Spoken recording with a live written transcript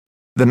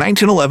The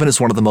 1911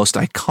 is one of the most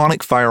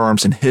iconic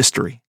firearms in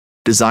history.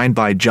 Designed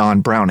by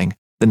John Browning,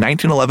 the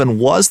 1911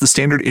 was the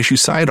standard issue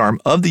sidearm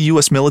of the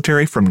U.S.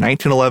 military from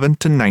 1911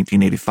 to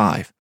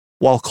 1985.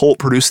 While Colt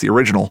produced the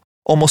original,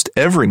 almost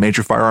every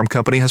major firearm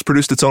company has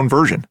produced its own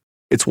version.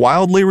 It's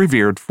wildly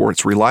revered for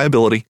its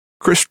reliability,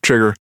 crisp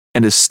trigger,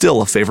 and is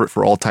still a favorite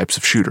for all types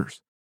of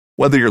shooters.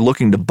 Whether you're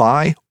looking to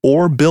buy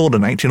or build a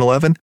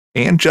 1911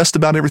 and just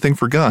about everything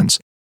for guns,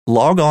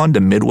 log on to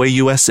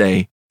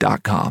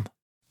midwayusa.com.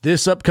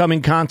 This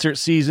upcoming concert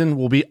season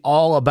will be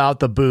all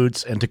about the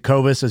boots, and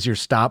Tecovas is your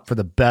stop for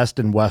the best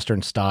in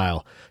Western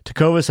style.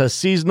 Tecovas has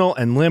seasonal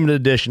and limited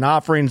edition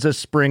offerings this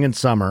spring and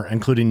summer,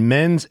 including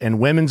men's and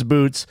women's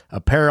boots,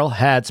 apparel,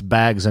 hats,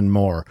 bags, and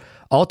more.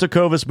 All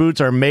Tecovas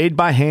boots are made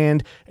by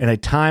hand in a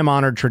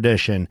time-honored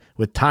tradition,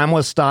 with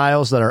timeless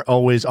styles that are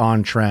always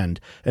on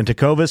trend. And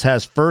Tecovas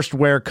has first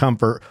wear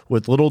comfort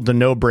with little to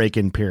no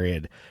break-in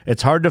period.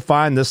 It's hard to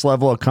find this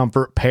level of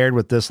comfort paired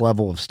with this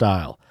level of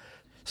style.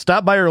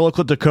 Stop by your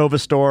local Tecovas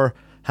store,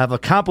 have a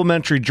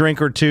complimentary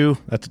drink or two,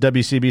 that's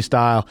WCB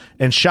style,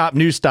 and shop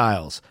new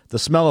styles. The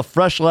smell of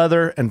fresh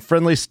leather and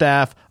friendly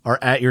staff are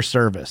at your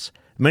service.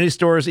 Many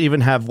stores even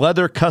have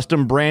leather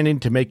custom branding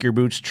to make your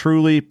boots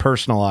truly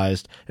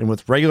personalized. And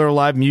with regular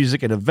live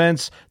music and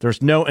events,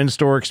 there's no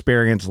in-store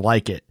experience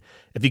like it.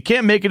 If you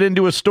can't make it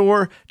into a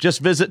store, just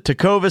visit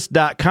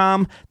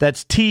tecovas.com.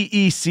 That's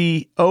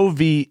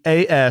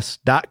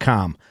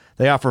TECOVAS.com.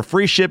 They offer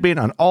free shipping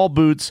on all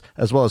boots,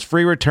 as well as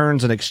free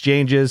returns and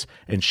exchanges,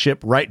 and ship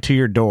right to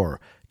your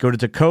door. Go to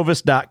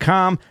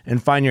tecovas.com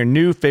and find your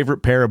new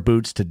favorite pair of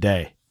boots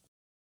today.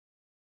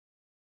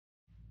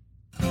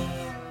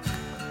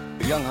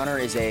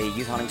 YoungHuntr is a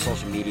youth hunting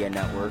social media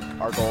network.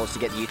 Our goal is to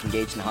get the youth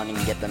engaged in hunting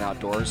and get them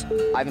outdoors.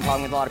 I've been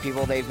talking with a lot of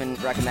people. They've been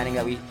recommending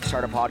that we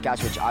start a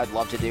podcast, which I'd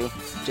love to do,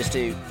 just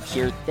to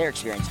hear their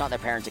experience, not their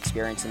parents'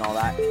 experience and all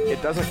that.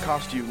 It doesn't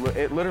cost you,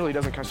 it literally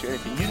doesn't cost you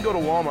anything. You can go to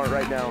Walmart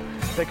right now,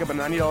 pick up a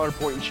 $90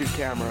 point-and-shoot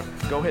camera,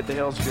 go hit the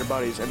hills with your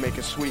buddies, and make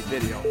a sweet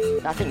video.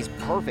 That thing is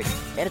perfect,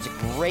 and it's a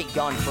great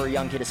gun for a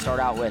young kid to start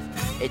out with.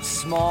 It's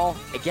small,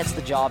 it gets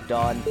the job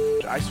done.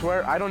 I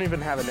swear, I don't even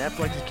have a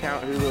Netflix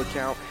account, Hulu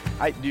account.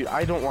 I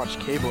don't watch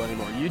cable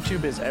anymore.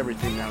 YouTube is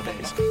everything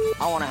nowadays.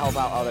 I want to help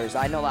out others.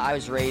 I know that I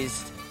was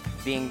raised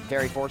being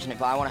very fortunate,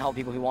 but I want to help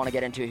people who want to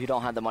get into it who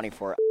don't have the money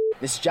for it.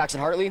 This is Jackson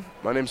Hartley.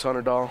 My name's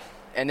Hunter Dahl.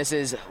 And this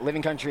is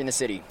Living Country in the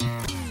City.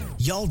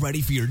 Y'all ready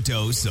for your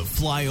dose of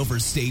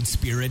flyover state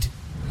spirit?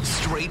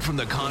 Straight from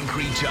the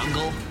concrete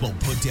jungle? Well,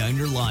 put down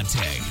your latte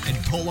and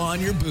pull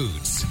on your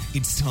boots.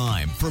 It's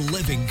time for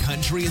Living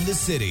Country in the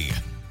City.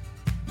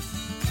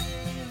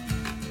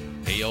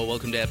 Hey y'all,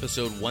 welcome to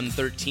episode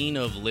 113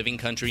 of Living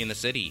Country in the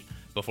City.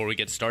 Before we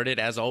get started,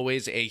 as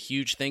always, a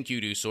huge thank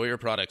you to Sawyer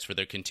Products for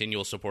their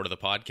continual support of the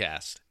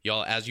podcast.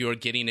 Y'all, as you're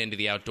getting into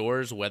the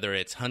outdoors, whether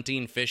it's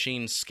hunting,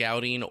 fishing,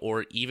 scouting,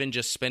 or even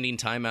just spending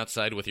time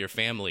outside with your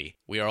family,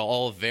 we are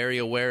all very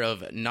aware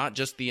of not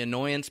just the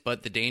annoyance,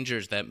 but the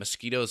dangers that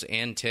mosquitoes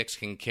and ticks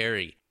can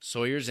carry.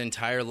 Sawyer's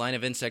entire line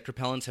of insect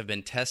repellents have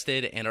been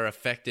tested and are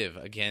effective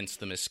against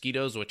the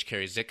mosquitoes, which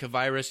carry Zika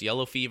virus,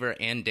 yellow fever,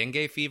 and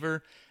dengue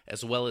fever,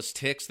 as well as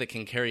ticks that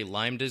can carry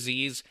Lyme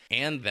disease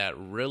and that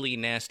really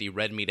nasty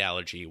red meat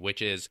allergy,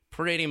 which is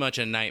pretty much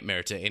a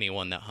nightmare to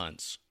anyone that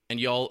hunts. And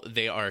y'all,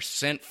 they are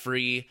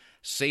scent-free,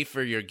 safe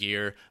for your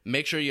gear.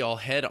 Make sure y'all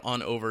head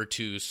on over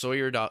to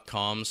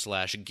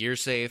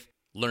sawyer.com/gearsafe.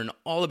 Learn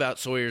all about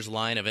Sawyer's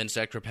line of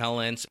insect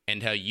repellents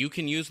and how you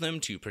can use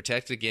them to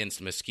protect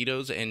against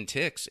mosquitoes and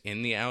ticks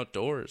in the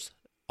outdoors.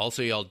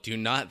 Also, y'all, do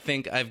not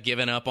think I've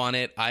given up on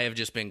it. I have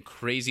just been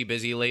crazy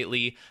busy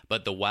lately,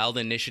 but the Wild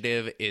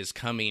Initiative is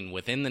coming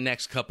within the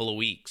next couple of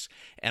weeks.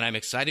 And I'm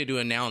excited to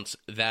announce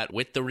that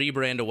with the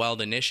rebrand of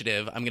Wild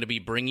Initiative, I'm going to be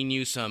bringing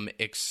you some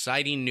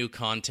exciting new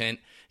content.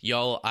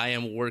 Y'all, I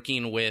am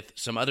working with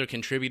some other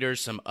contributors,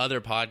 some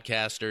other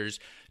podcasters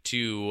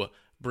to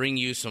bring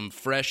you some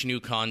fresh new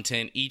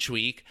content each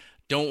week.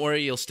 Don't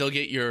worry, you'll still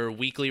get your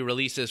weekly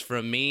releases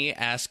from me,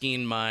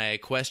 asking my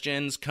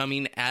questions,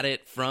 coming at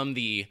it from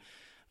the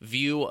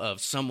view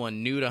of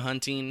someone new to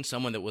hunting,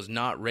 someone that was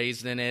not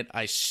raised in it.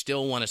 I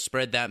still want to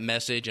spread that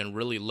message and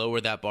really lower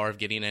that bar of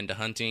getting into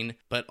hunting.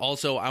 But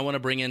also, I want to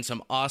bring in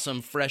some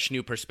awesome, fresh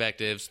new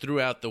perspectives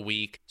throughout the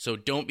week. So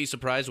don't be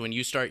surprised when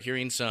you start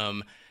hearing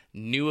some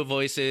new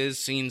voices,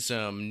 seeing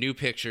some new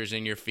pictures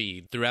in your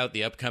feed throughout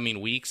the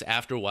upcoming weeks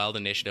after Wild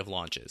Initiative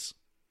launches.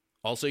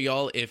 Also,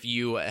 y'all, if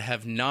you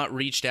have not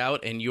reached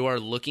out and you are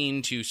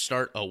looking to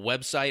start a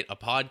website, a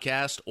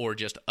podcast, or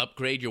just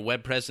upgrade your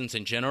web presence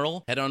in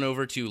general, head on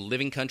over to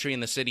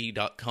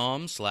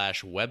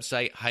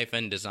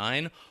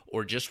livingcountryinthecity.com/website-design,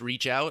 or just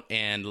reach out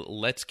and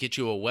let's get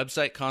you a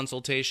website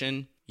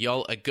consultation.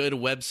 Y'all, a good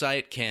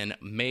website can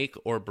make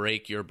or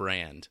break your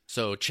brand.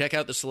 So check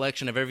out the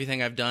selection of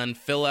everything I've done,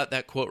 fill out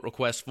that quote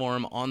request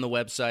form on the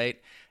website,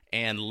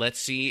 and let's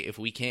see if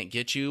we can't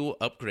get you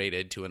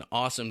upgraded to an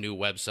awesome new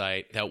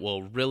website that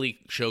will really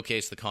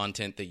showcase the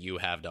content that you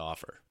have to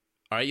offer.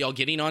 All right, y'all,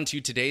 getting on to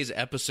today's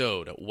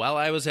episode. While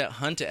I was at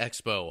Hunt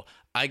Expo,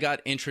 I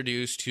got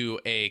introduced to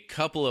a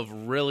couple of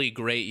really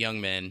great young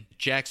men,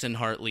 Jackson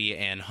Hartley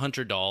and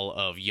Hunter Dahl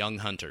of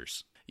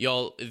YoungHuntr.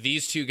 Y'all,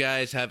 these two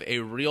guys have a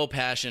real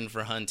passion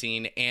for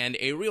hunting and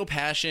a real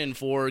passion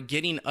for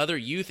getting other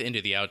youth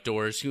into the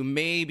outdoors who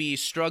may be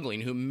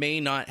struggling, who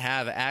may not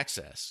have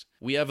access.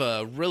 We have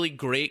a really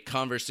great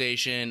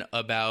conversation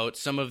about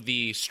some of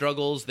the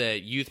struggles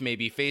that youth may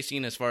be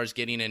facing as far as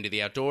getting into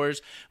the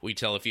outdoors. We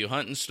tell a few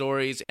hunting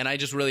stories, and I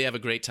just really have a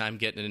great time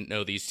getting to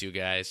know these two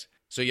guys.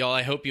 So y'all,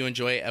 I hope you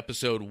enjoy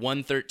episode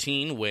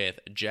 113 with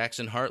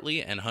Jackson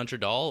Hartley and Hunter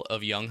Dahl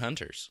of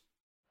YoungHuntr.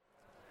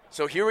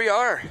 So here we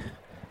are.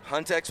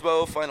 Hunt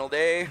Expo, final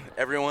day.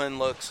 Everyone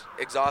looks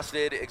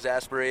exhausted,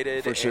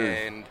 exasperated,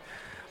 and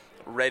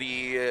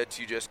ready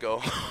to just go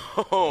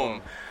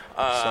home.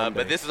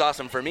 But this is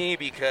awesome for me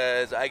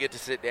because I get to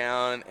sit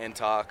down and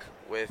talk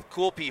with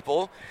cool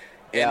people.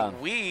 And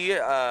we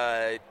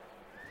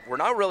were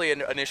not really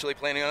initially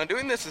planning on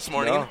doing this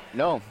morning.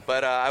 No.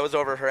 But I was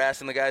over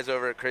harassing the guys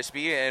over at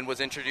Crispy and was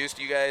introduced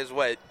to you guys,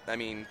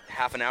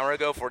 half an hour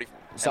ago,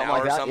 Something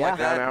like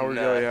that. An hour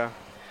ago, yeah.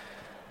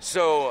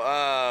 So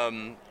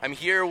I'm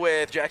here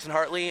with Jackson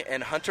Hartley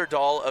and Hunter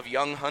Dahl of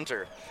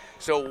YoungHuntr.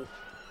 So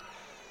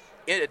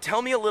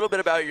tell me a little bit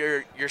about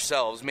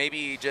yourselves,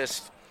 maybe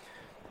just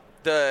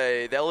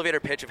the elevator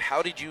pitch of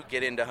how did you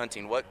get into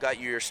hunting? What got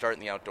you your start in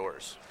the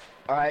outdoors?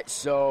 All right,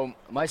 so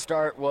my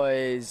start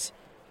was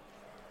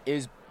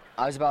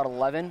I was about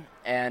 11,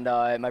 and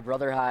my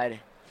brother had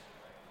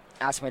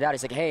asked my dad,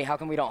 he's like, hey, how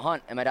come we don't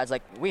hunt? And my dad's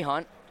like, we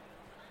hunt.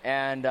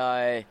 And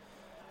my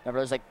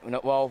brother's like,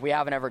 no, well, we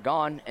haven't ever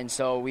gone. And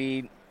so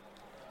my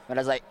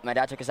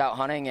dad took us out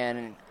hunting,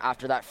 and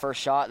after that first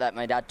shot that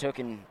my dad took,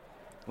 and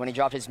when he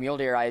dropped his mule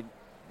deer, I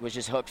was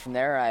just hooked from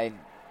there. I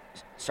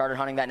started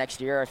hunting that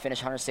next year. I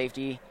finished hunter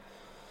safety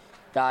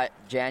that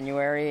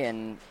January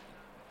and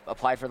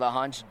applied for the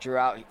hunt, drew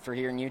out for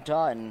here in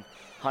Utah, and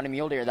hunted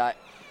mule deer that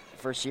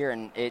first year.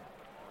 And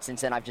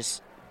since then, I've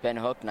just been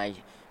hooked, and I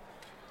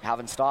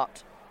haven't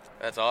stopped.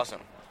 That's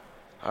awesome.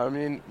 I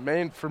mean,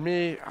 for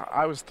me,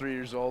 I was 3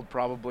 years old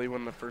probably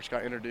when I first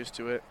got introduced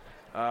to it.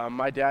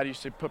 My dad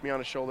used to put me on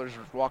his shoulders,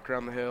 walk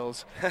around the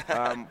hills.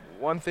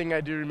 One thing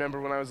I do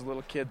remember when I was a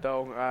little kid,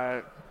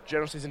 though,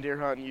 general season deer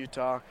hunt in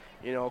Utah,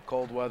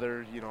 cold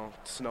weather,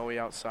 snowy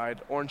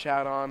outside, orange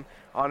hat on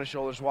his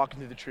shoulders, walking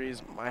through the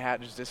trees, my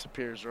hat just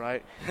disappears,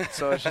 right?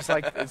 So it's just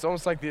it's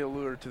almost like the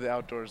allure to the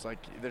outdoors. Like,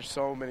 there's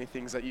so many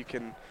things that you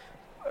can,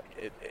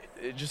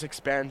 it just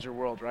expands your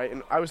world, right?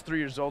 And I was 3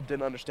 years old,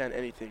 didn't understand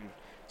anything.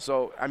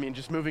 So, I mean,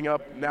 just moving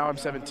up, now I'm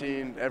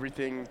 17,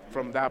 everything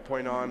from that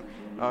point on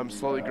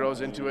slowly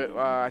grows into it.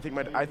 I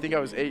think I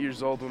was 8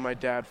 years old when my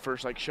dad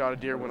first, shot a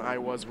deer when I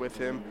was with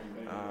him.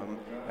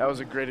 That was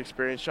a great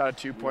experience. Shot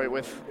a 2-point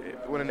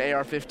when an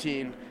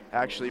AR-15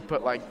 actually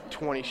put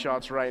 20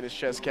 shots right in his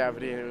chest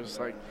cavity, and it was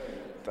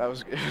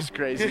it was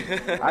crazy.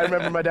 I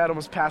remember my dad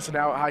almost passing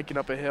out hiking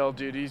up a hill,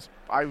 dude.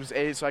 I was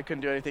 8, so I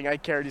couldn't do anything. I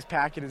carried his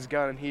pack and his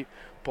gun, and he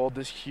pulled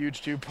this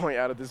huge 2-point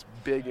out of this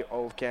big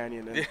old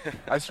canyon. And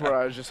I swear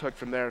I was just hooked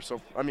from there.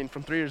 So, I mean,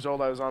 from 3 years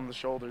old, I was on the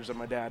shoulders of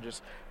my dad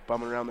just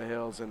bumming around the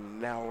hills,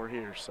 and now we're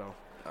here. So,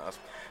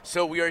 awesome.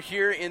 So we are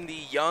here in the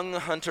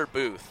YoungHuntr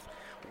booth.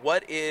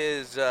 What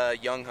is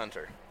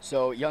YoungHuntr?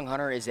 So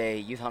YoungHuntr is a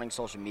youth hunting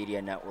social media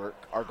network.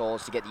 Our goal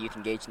is to get the youth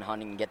engaged in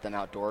hunting and get them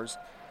outdoors.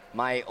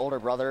 My older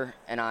brother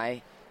and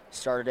I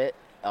started it.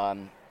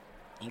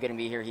 He couldn't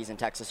be here. He's in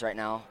Texas right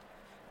now.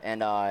 And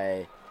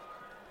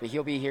but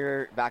he'll be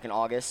here back in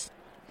August.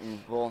 And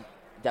we'll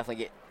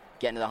definitely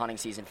get into the hunting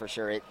season for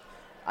sure.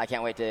 I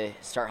can't wait to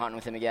start hunting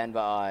with him again.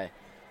 But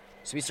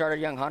so we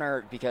started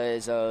YoungHuntr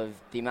because of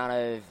the amount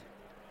of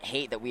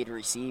hate that we had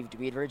received.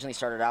 We had originally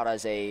started out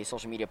as a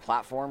social media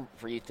platform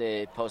for youth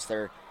to post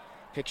their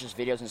pictures,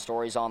 videos, and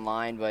stories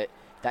online, but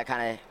that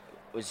kind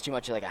of was too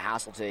much like a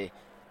hassle to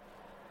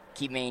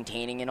keep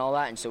maintaining and all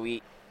that. And so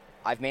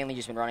I've mainly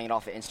just been running it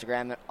off of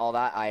Instagram and all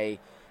that. I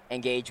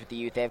engage with the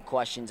youth. They have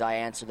questions, I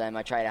answer them.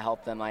 I try to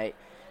help them. I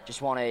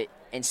just want to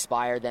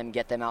inspire them,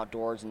 get them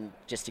outdoors, and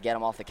just to get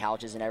them off the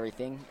couches and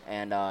everything.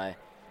 And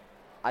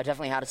I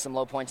definitely had some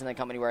low points in the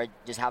company where I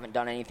just haven't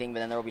done anything, but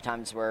then there will be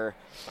times where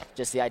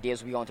just the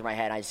ideas will be going through my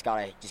head. I just got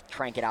to just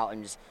crank it out,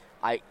 and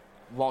I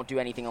won't do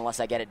anything unless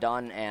I get it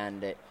done.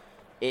 And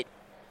it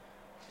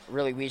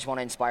really, we just want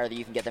to inspire the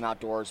youth and get them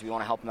outdoors. We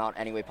want to help them out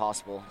any way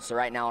possible. So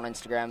right now on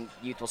Instagram,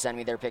 youth will send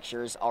me their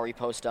pictures. I'll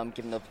repost them,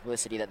 give them the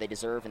publicity that they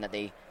deserve and that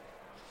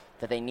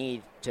they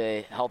need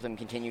to help them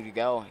continue to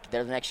go.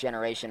 They're the next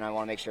generation. I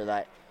want to make sure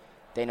that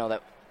they know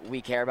that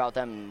we care about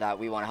them and that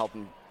we want to help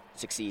them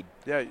succeed.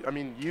 Yeah, I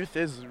mean, youth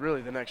is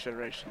really the next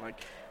generation.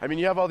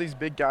 You have all these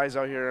big guys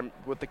out here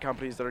with the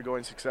companies that are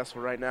going successful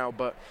right now,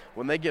 but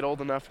when they get old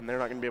enough and they're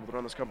not going to be able to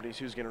run those companies,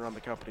 who's going to run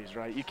the companies,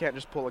 right? You can't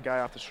just pull a guy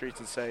off the streets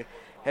and say,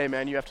 hey,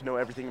 man, you have to know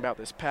everything about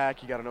this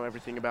pack. You got to know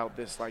everything about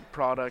this,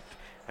 product.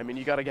 I mean,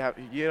 you got to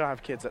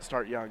have kids that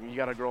start young. You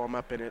got to grow them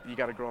up in it. You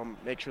got to grow them,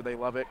 make sure they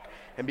love it,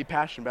 and be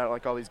passionate about it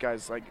like all these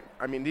guys.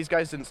 These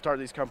guys didn't start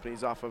these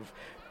companies off of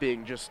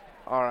being just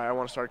all right, I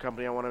want to start a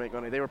company, I want to make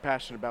money. They were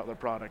passionate about their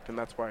product, and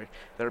that's why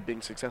they're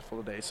being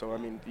successful today. So, I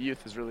mean, the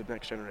youth is really the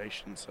next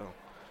generation. So,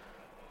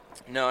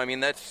 no, I mean,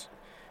 that's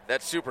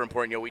super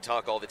important. You know, we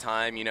talk all the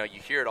time. You know, you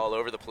hear it all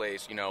over the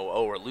place. You know,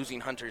 oh, we're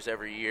losing hunters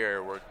every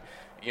year.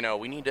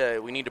 We need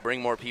to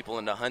bring more people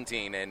into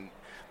hunting, and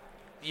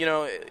you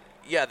know,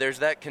 yeah, there's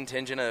that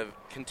contingent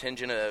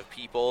of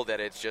people that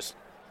it's just,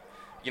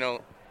 you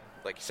know,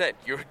 like you said,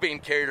 you're being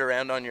carried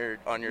around on your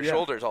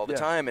shoulders all the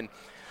time,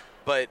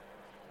 but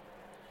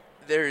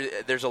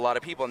there's a lot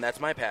of people, and that's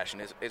my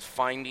passion is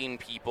finding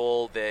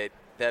people that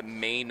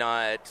may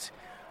not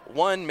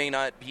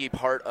be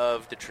part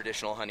of the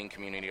traditional hunting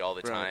community all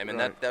the time, and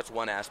that's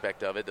one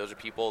aspect of it. Those are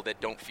people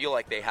that don't feel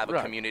like they have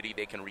a community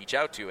they can reach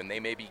out to, and they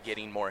may be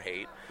getting more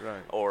hate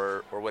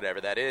or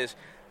whatever that is.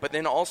 But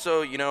then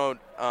also, you know,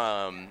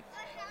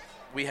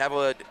 we have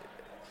a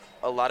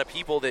lot of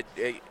people that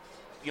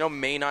you know,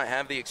 may not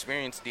have the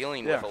experience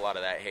dealing with a lot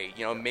of that hate.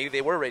 You know, maybe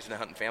they were raised in a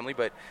hunting family,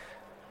 but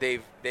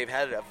they've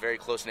had a very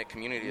close-knit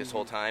community this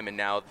whole time, and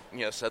now, you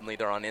know, suddenly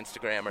they're on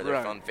Instagram or they're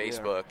on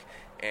Facebook,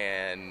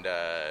 and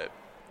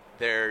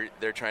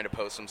they're trying to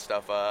post some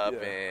stuff up,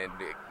 and,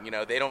 you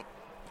know, they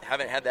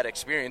haven't had that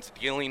experience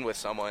dealing with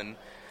someone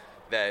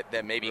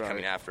that may be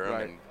coming after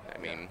them,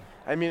 and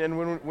I mean,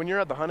 and when you're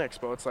at the Hunt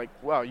Expo, it's like,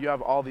 wow, you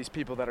have all these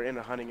people that are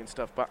into hunting and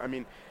stuff, but I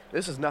mean,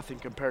 this is nothing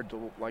compared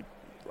to like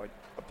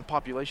the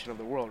population of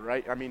the world,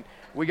 right? I mean,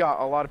 we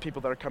got a lot of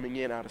people that are coming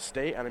in out of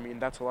state, and I mean,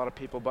 that's a lot of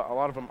people, but a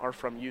lot of them are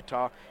from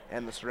Utah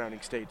and the surrounding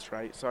states,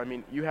 right? So I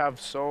mean, you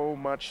have so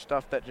much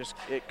stuff that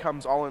it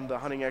comes all in the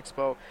Hunting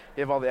Expo.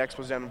 You have all the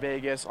expos down in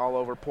Vegas, all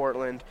over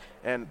Portland,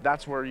 and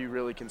that's where you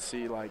really can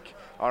see, like,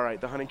 all right,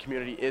 the hunting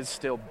community is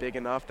still big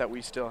enough that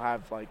we still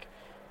have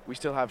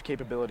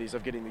capabilities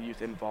of getting the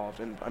youth involved,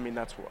 and I mean,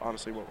 that's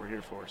honestly what we're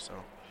here for. So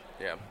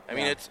yeah, I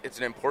mean, it's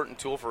an important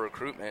tool for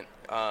recruitment.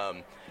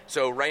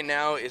 So right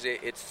now it's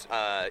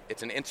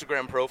an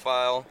Instagram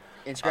profile.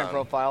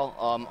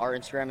 Our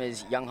Instagram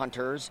is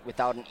YoungHuntrs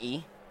without an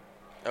E.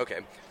 Okay,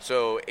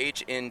 so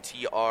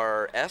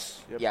HNTRS.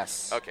 Yep.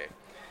 Yes. Okay,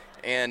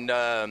 and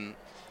are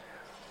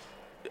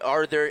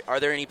there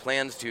any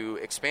plans to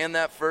expand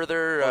that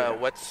further?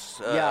 What's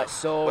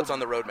on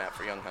the roadmap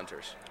for Young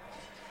Hunters?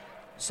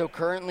 So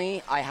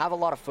currently, I have a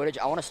lot of footage.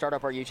 I want to start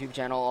up our YouTube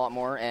channel a lot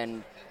more,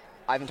 and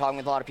I've been talking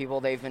with a lot of people.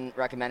 They've been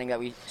recommending that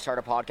we start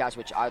a podcast,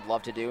 which I'd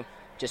love to do,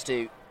 just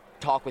to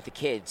talk with the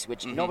kids,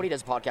 which nobody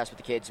does a podcast with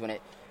the kids when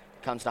it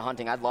comes to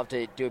hunting. I'd love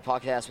to do a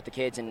podcast with the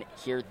kids and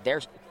hear their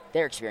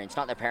experience,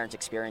 not their parents'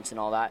 experience and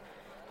all that.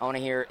 I want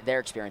to hear their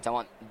experience. I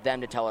want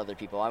them to tell other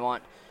people. I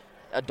want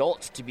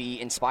adults to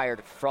be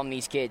inspired from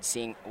these kids,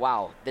 seeing,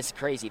 wow, this is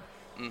crazy.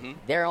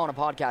 They're on a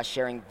podcast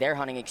sharing their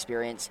hunting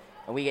experience,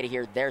 and we get to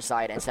hear their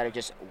side instead of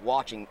just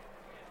watching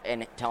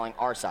and telling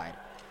our side.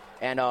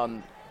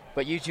 And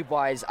but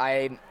YouTube-wise,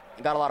 I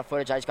got a lot of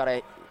footage. I just got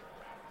to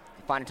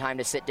find a time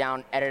to sit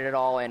down, edit it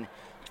all, and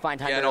find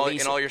time to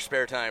release it. In all your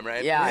spare time,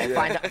 right?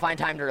 Yeah, find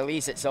time to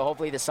release it. So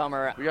hopefully this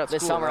summer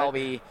I'll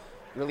be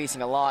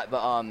releasing a lot.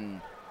 But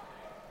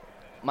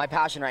my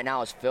passion right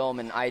now is film,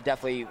 and I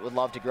definitely would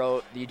love to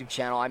grow the YouTube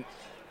channel.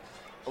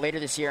 Later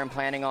this year, I'm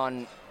planning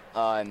on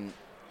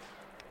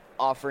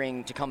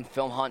offering to come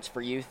film hunts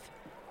for youth.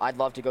 I'd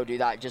love to go do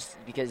that, just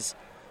because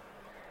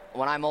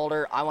when I'm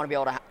older, I want to be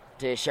able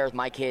to share with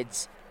my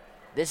kids,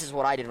 this is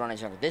what I did when I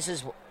was younger. This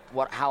is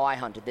how I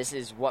hunted. This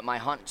is what my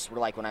hunts were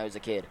like when I was a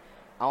kid.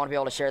 I want to be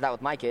able to share that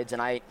with my kids,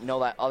 and I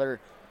know that other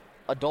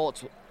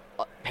adults,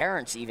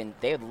 parents even,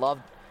 they would love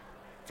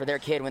for their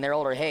kid when they're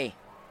older, hey,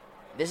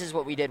 this is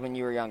what we did when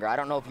you were younger. I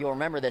don't know if you'll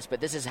remember this,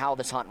 but this is how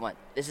this hunt went.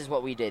 This is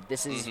what we did.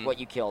 This is what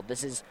you killed.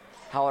 This is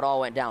how it all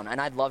went down. And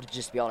I'd love to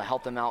just be able to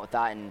help them out with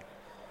that.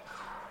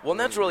 Well, and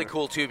that's really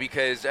cool, too,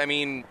 because, I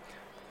mean,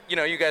 you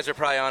know, you guys are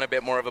probably on a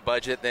bit more of a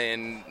budget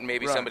than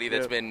maybe somebody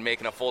that's been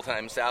making a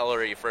full-time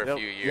salary for a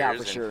few years. Yeah,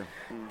 for sure.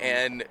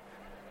 And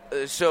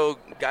so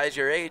guys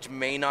your age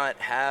may not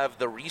have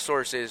the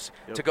resources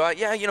to go out.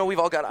 Yeah, you know, we've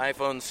all got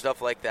iPhones,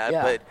 stuff like that,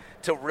 but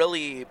to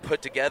really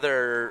put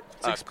together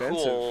a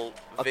cool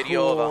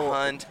video of a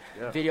hunt.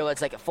 Video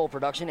that's like a full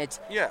production, it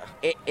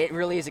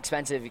really is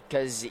expensive,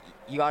 because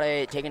you got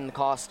to take into the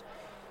cost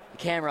the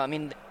camera. I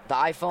mean, the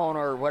iPhone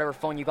or whatever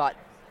phone you got,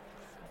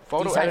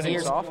 photo editing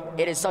software.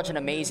 It is such an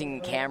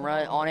amazing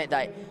camera on it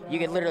that you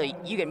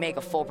could make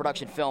a full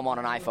production film on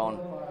an iPhone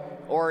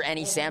or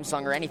any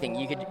Samsung or anything.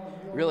 You could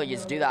really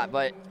just do that.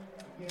 But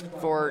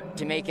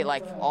to make it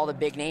like all the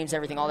big names,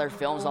 everything, all their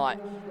films, all that,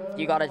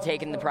 you got to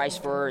take in the price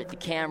for the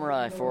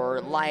camera,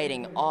 for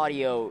lighting,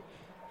 audio,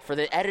 for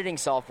the editing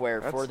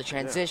software, for the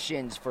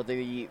transitions, for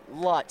the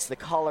LUTs, the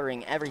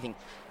coloring, everything.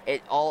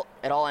 It all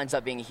ends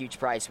up being a huge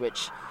price,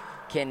 which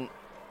can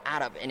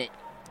add up, and it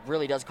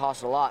really does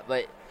cost a lot.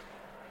 But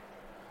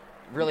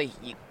really,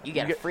 you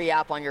get a free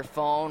app on your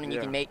phone, and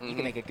you can make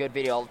a good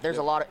video. There's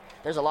a lot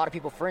of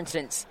people. For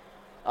instance,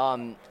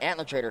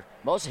 Antler Trader.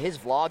 Most of his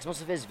vlogs,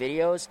 most of his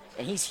videos,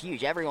 and he's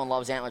huge. Everyone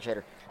loves Antler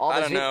Trader. I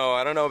don't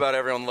know about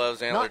everyone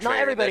loves Antler Trader. Not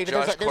everybody, that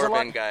but Josh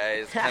Corbin guy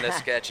is kind of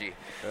sketchy.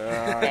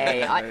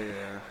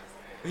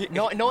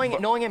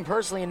 knowing him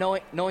personally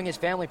and knowing his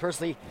family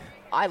personally,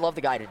 I love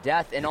the guy to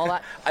death and all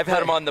that. I've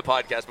had him on the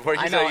podcast before.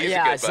 He's a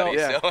good buddy.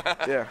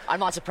 So. I'm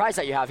not surprised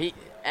that you have.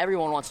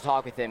 Everyone wants to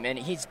talk with him, and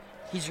he's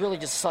really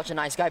just such a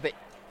nice guy. But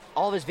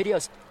all of his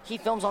videos, he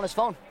films on his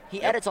phone.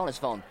 He edits on his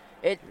phone.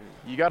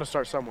 You got to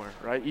start somewhere,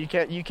 right? You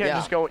can't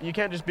just go. You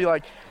can't just be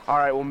like, all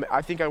right, well,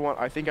 I think I want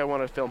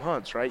to film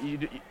hunts, right?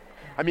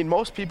 I mean,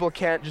 most people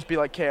can't just be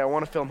like, okay, I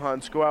want to film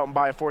hunts, go out and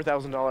buy a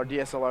 $4,000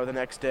 DSLR the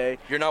next day.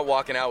 You're not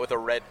walking out with a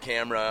red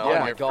camera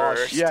on your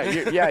first.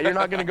 You're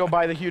not going to go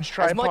buy the huge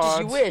tripods. As much as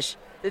you wish.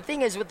 The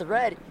thing is with the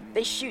red,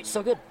 they shoot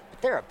so good,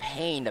 but they're a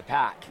pain to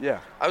pack. Yeah.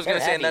 I was going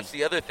to say, and that's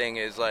the other thing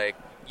is, like,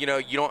 you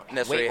don't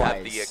necessarily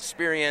have the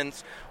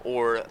experience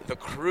or the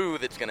crew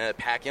that's going to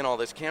pack in all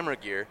this camera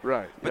gear.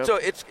 Right. But so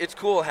it's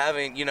cool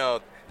having,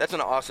 that's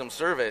an awesome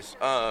service.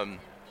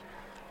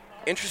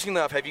 Interesting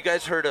enough, have you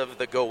guys heard of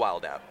the Go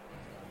Wild app?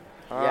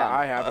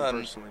 I haven't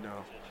personally,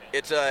 no.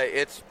 It's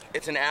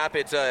an app.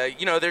 It's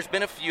there's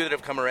been a few that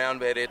have come around,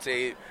 but it's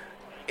to,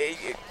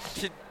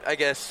 I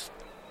guess,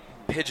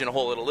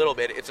 pigeonhole it a little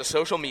bit. It's a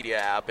social media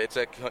app. It's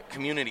a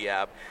community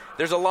app.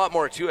 There's a lot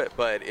more to it,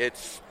 but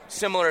it's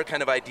similar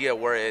kind of idea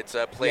where it's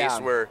a place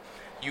where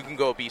you can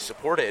go be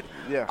supported.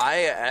 Yeah.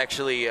 I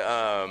actually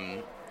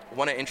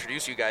want to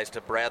introduce you guys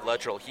to Brad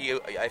Luttrell.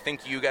 I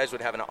think you guys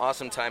would have an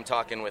awesome time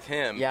talking with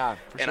him. Yeah,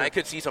 and sure. I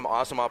could see some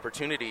awesome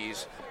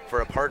opportunities for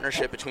a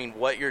partnership between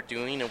what you're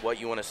doing and what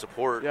you want to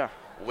support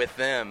with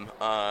them.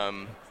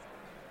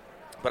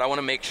 But I want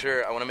to make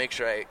sure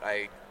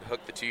I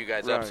hook the two of you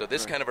guys up. So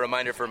this is kind of a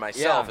reminder for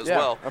myself as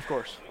well. Of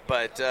course.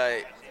 But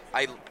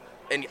I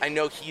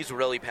know he's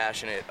really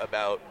passionate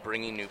about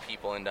bringing new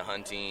people into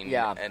hunting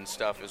and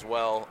stuff as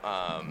well.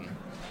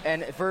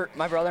 And for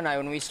my brother and I,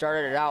 when we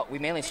started it out, we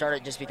mainly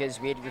started just because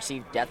we had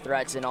received death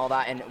threats and all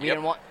that, and we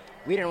didn't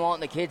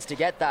want the kids to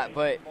get that.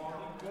 But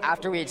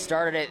after we had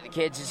started it, the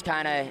kids just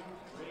kind of,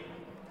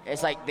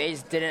 it's like they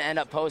just didn't end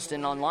up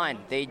posting online.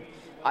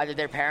 Either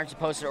their parents would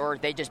post it or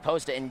they just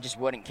post it and just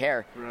wouldn't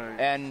care. Right.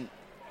 And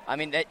I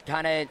mean, that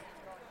kind of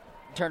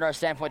turned our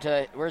standpoint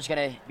to we're just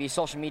going to be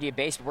social media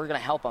based, but we're going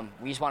to help them.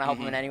 We just want to help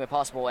them in any way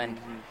possible. And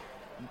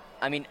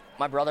I mean,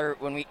 my brother,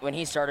 when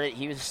he started,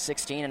 he was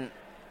 16, and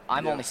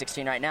I'm only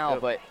 16 right now.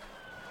 But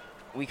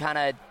we kind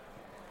of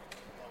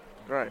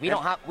we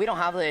don't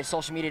have the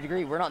social media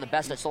degree. We're not the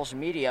best at social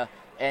media,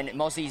 and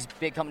most of these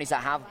big companies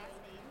that have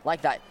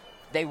like that,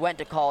 they went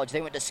to college, they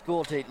went to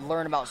school to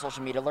learn about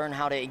social media, learn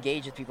how to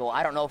engage with people.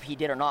 I don't know if he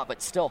did or not,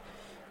 but still,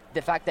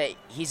 the fact that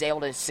he's able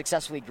to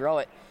successfully grow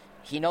it,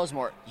 he knows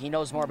more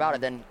about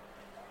it than.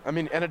 I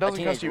mean, and it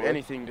doesn't cost you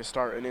anything to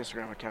start an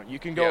Instagram account. You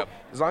can go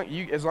as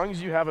long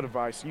as you have a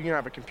device. You can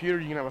have a computer,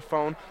 you can have a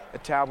phone, a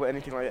tablet,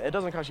 anything like that. It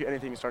doesn't cost you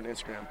anything to start an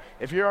Instagram.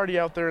 If you're already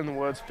out there in the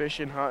woods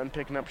fishing, hunting,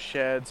 picking up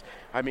sheds,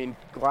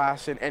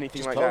 glassing, anything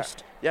just like post.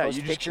 that. Yeah,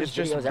 post pictures, it's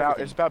just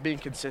videos, about being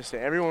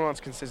consistent. Everyone wants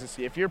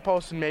consistency. If you're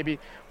posting maybe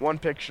one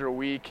picture a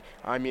week,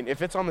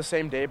 if it's on the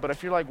same day, but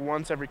if you're like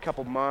once every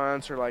couple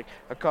months or like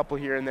a couple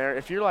here and there,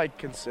 if you're like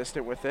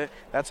consistent with it,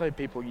 that's how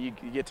people you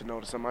get to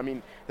notice them. I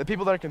mean, the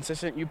people that are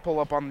consistent, you pull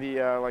up on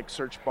the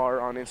search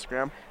bar on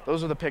Instagram,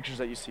 those are the pictures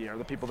that you see are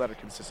the people that are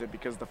consistent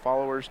because the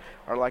followers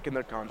are liking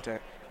their content.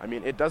 I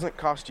mean, it doesn't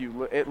cost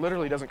you, it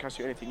literally doesn't cost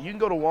you anything. You can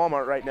go to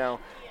Walmart right now,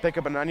 pick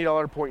up a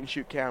 $90 point and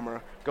shoot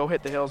camera, go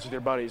hit the hills with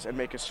your buddies and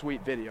make a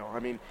sweet video. I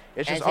mean,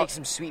 it's just take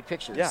some sweet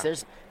pictures. Yeah.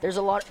 There's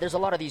a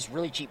lot of these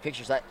really cheap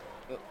pictures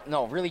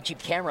really cheap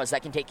cameras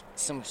that can take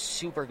some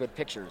super good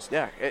pictures.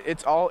 Yeah,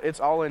 it's all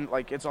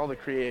the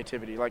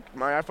creativity. Like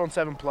my iPhone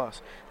 7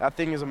 Plus, that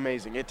thing is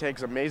amazing. It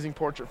takes amazing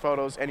portrait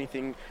photos,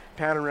 anything,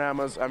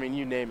 panoramas, I mean,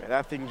 you name it.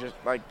 That thing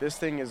this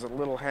thing is a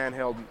little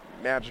handheld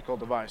magical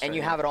device. And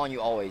you have it on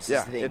you always.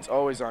 Yeah, it's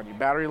always on you.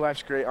 Battery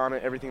life's great on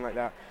it, everything like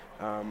that.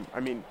 I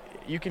mean,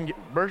 you can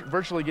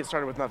virtually get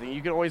started with nothing.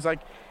 You can always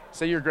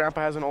say your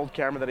grandpa has an old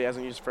camera that he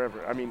hasn't used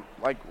forever. I mean,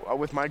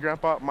 with my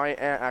grandpa, my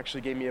aunt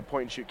actually gave me a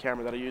point-and-shoot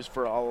camera that I used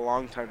for a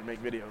long time to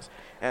make videos.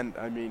 And,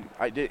 I mean,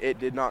 it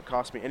did not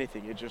cost me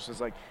anything. It just was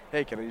like,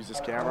 hey, can I use this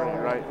camera?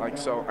 Right?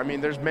 So, I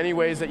mean, there's many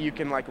ways that you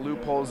can,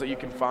 loopholes that you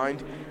can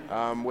find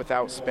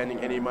without spending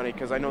any money.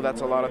 Because I know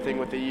that's a lot of thing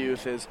with the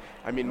youth is,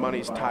 I mean,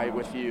 money's tight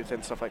with youth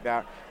and stuff like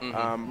that.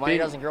 Money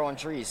doesn't grow on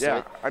trees.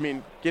 Yeah, I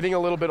mean, getting a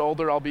little bit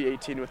older, I'll be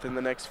 18 within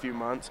the next few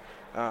months.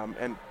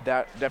 And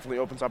that definitely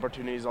opens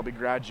opportunities. I'll be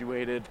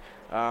graduated,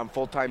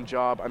 full-time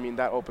job. I mean,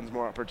 that opens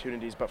more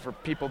opportunities. But for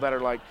people that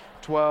are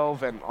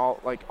 12 and all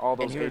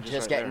those and ages,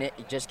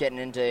 just getting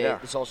into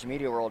the social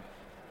media world,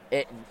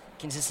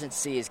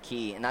 consistency is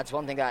key, and that's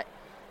one thing that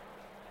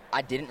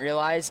I didn't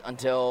realize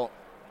until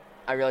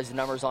I realized the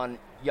numbers on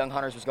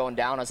YoungHuntr was going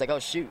down. I was like, oh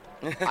shoot,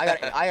 I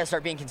gotta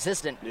start being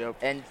consistent. Yep.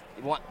 And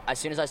as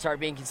soon as I started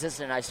being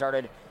consistent, I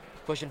started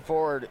pushing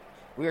forward.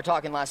 We were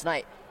talking last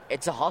night.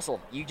 It's a hustle.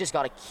 You just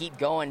got to keep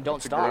going.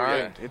 Don't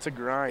stop. It's a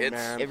grind,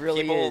 man. It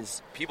really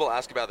is. People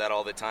ask about that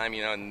all the time,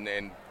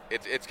 and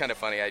it's kind of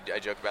funny. I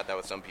joke about that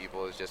with some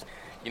people. It's just,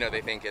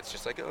 they think it's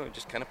just like, oh,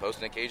 just kind of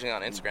posting occasionally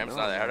on Instagram. It's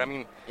not that hard. I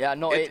mean, it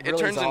really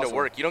turns into awesome.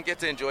 work. You don't get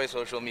to enjoy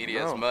social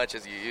media as much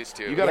as you used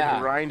to. You got to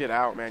grind it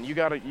out, man. You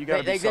got to be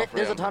self-reliant.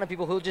 There's a ton of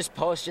people who just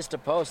post just to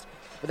post,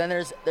 but then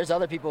there's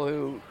other people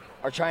who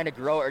are trying to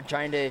grow or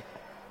trying to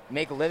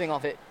make a living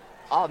off it.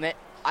 I'll admit,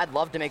 I'd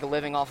love to make a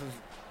living off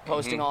of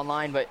posting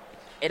online, but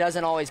it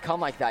doesn't always come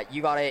like that.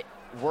 You got to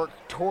work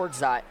towards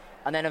that,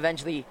 and then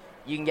eventually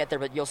you can get there,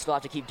 but you'll still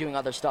have to keep doing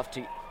other stuff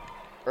to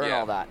earn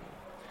all that.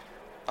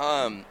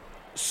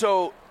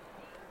 So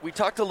we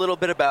talked a little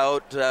bit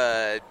about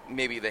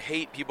maybe the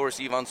hate people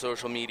receive on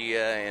social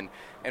media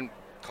and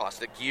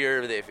cost of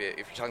gear. If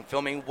you're talking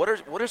filming, what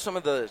are some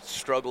of the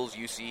struggles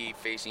you see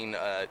facing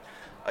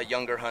a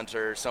younger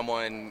hunter,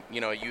 someone,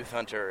 a youth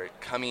hunter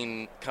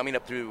coming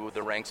up through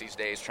the ranks these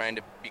days, trying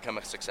to become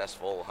a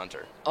successful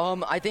hunter?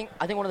 I think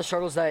one of the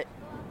struggles that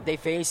they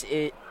face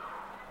it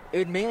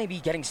would mainly be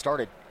getting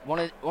started. One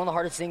of the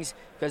hardest things,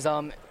 because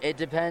it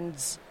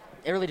depends.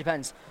 It really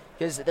depends,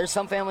 because there's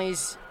some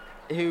families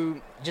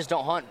who just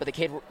don't hunt, but the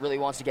kid really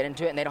wants to get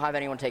into it, and they don't have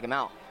anyone to take him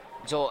out.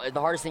 So the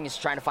hardest thing is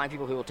trying to find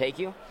people who will take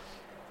you. Yep.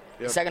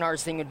 The second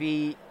hardest thing would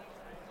be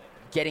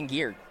getting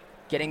geared,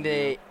 getting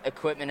the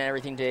equipment and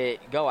everything to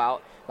go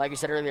out. Like we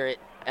said earlier,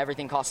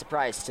 everything costs a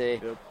price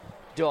to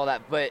do all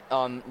that. But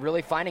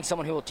really finding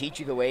someone who will teach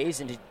you the ways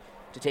and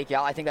to take you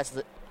out, I think that's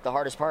the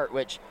hardest part,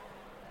 which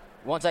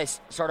once I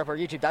start up our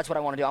YouTube, that's what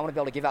I want to do. I want to be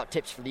able to give out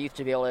tips for the youth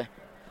to be able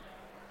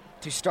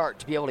to start,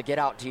 to be able to get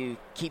out, to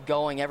keep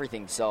going,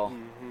 everything. So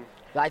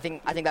I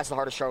think that's the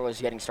hardest struggle,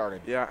 is getting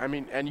started. Yeah, I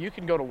mean, and you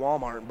can go to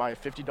Walmart and buy a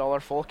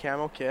 $50 full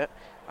camo kit,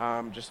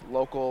 just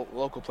local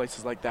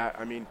places like that.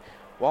 I mean,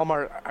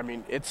 Walmart,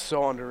 it's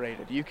so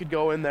underrated. You could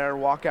go in there,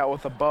 walk out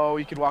with a bow,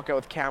 you could walk out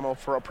with camo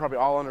for probably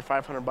all under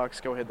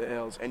 $500, go hit the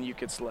hills, and you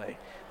could slay.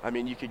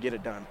 You could get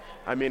it done.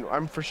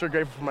 I'm for sure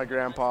grateful for my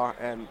grandpa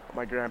and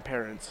my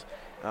grandparents.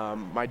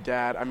 My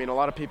dad, a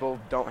lot of people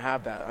don't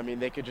have that.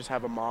 They could just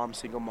have a mom,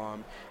 single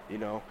mom,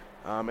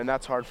 and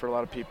that's hard for a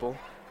lot of people.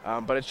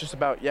 But it's just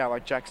about,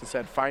 like Jackson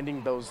said,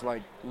 finding those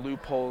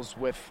loopholes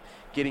with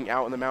getting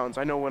out in the mountains.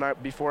 I know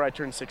before I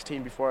turned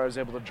 16, before I was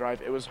able to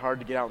drive, it was hard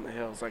to get out in the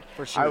hills.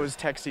 For sure. I was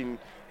texting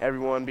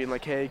everyone, being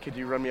like, hey, could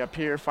you run me up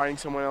here, finding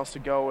someone else to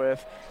go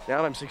with. Now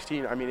that I'm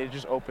 16, it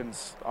just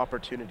opens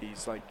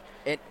opportunities.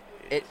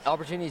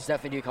 Opportunities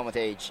definitely do come with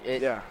age.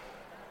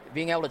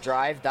 Being able to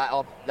drive, that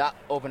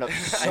opened up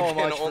so much for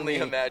me. I can only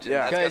imagine.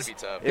 That's got to be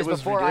tough. It was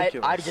before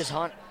ridiculous. I'd just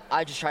hunt.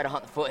 I just try to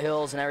hunt the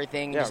foothills and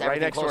everything, just right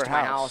everything next close to to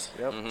our my house.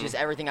 house, just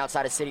everything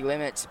outside of city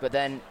limits. But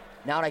then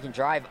now that I can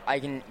drive, I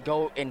can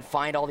go and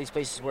find all these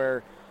places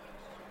where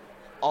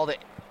all the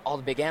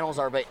big animals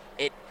are. But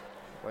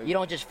you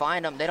don't just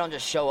find them; they don't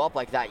just show up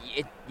like that.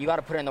 You got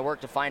to put in the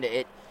work to find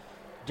it.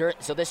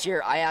 So this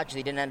year, I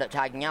actually didn't end up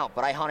tagging out,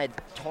 but I hunted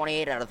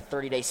 28 out of the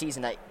 30-day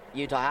season that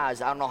Utah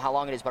has. I don't know how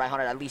long it is, but I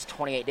hunted at least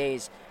 28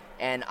 days,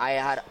 and I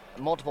had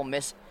multiple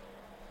missed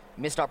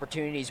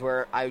opportunities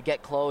where I would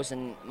get close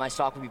and my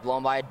stock would be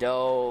blown by a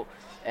doe,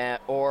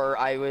 or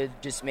I would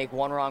just make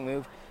one wrong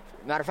move.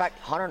 Matter of fact,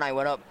 Hunter and I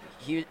went up.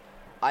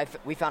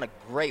 We found a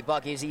great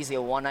buck. He was easily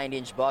a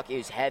 190-inch buck. He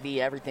was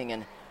heavy, everything,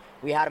 and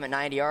we had him at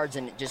 90 yards,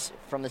 and just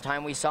from the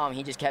time we saw him,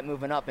 he just kept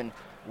moving up, and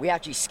we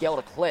actually scaled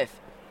a cliff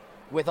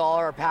with all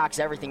our packs,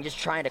 everything, just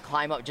trying to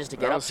climb up just to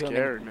get up to him.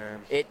 Scared, man.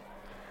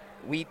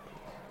 We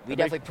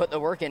definitely put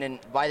the work in, and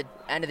by the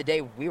end of the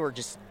day, we were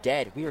just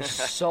dead. We were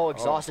so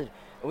exhausted.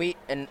 We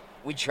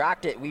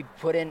tracked it. We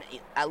put in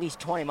at least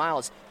 20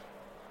 miles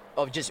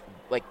of just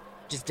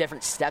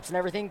different steps and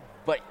everything.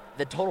 But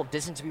the total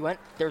distance we went,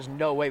 there's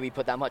no way we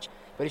put that much.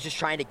 But it's just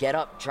trying to get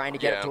up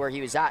to where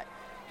he was at.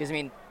 Because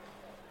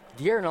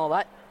deer and all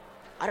that,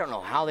 I don't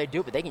know how they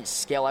do it, but they can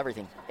scale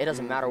everything. It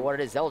doesn't matter what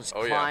it is. They'll just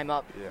climb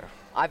up.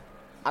 Yeah.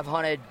 I've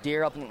hunted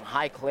deer up in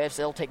high cliffs.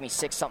 It'll take me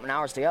 6-something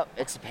hours to get up.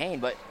 It's a pain,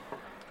 but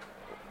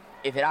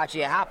if it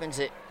actually happens,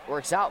 it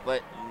works out.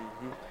 But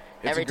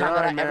every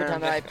time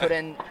that I put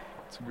in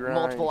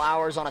multiple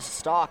hours on a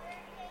stock,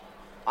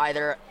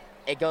 either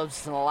it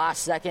goes to the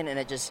last second and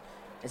it just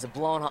is a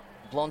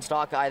blown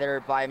stock, either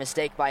by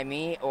mistake by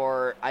me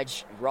or I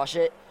just rush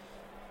it.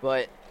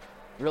 But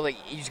really,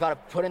 you just got to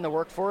put in the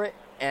work for it,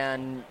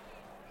 and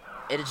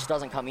it just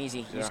doesn't come easy.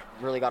 You just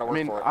really got to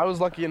work for it. I was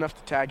lucky enough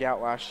to tag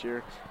out last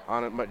year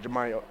on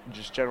my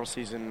just general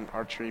season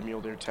archery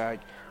mule deer tag.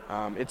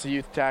 It's a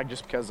youth tag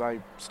just because I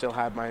still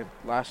had my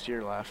last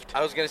year left.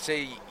 I was going to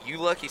say, you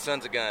lucky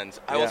sons of guns.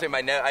 I will say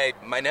my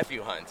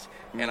nephew hunts,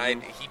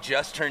 and he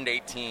just turned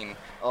 18,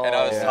 and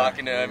I was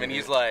talking to him, and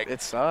he's like,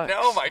 it sucks.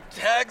 No, my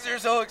tags are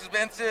so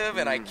expensive,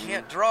 and I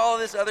can't draw all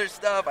this other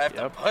stuff. I have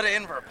to put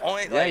in for a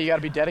point. Yeah, you got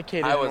to be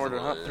dedicated in order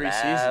to hunt 3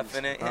 seasons. I was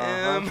laughing at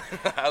him.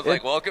 I was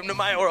like, welcome to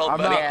my world,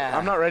 buddy.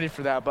 I'm not ready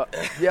for that, but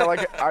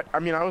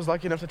I was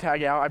lucky enough to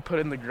tag out. I put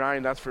in the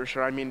grind, that's for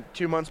sure.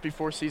 2 months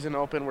before season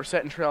open, we're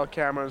setting trail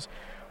cameras.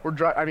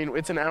 I mean,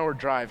 it's an hour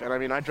drive, and I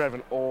mean, I drive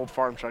an old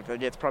farm truck that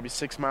gets probably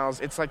 6 miles.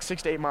 It's like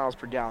 6 to 8 miles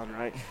per gallon,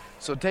 right?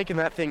 So taking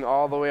that thing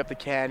all the way up the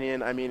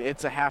canyon, I mean,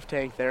 it's a half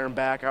tank there and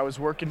back. I was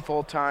working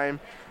full time.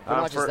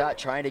 Not just that,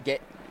 trying to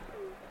get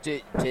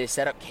to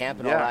set up camp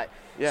and all that.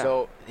 Yeah.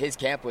 So his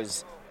camp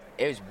was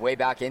way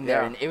back in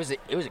there, and it was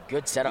a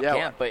good setup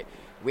camp, but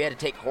we had to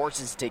take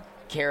horses to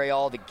carry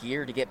all the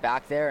gear to get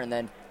back there, and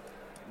then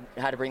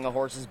had to bring the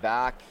horses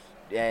back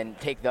and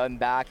take them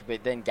back,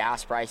 but then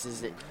gas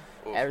prices,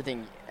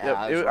 everything.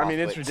 I mean,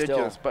 it's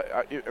ridiculous, but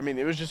I mean,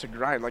 it was just a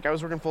grind. Like, I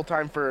was working full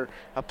time for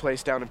a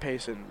place down in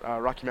Payson,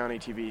 Rocky Mountain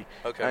ATV,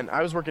 and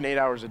I was working 8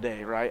 hours a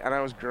day, right? And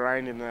I was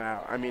grinding that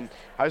out. I mean,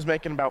 I was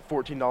making about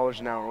 $14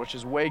 an hour, which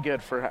is way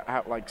good for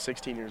like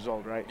 16 years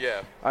old, right?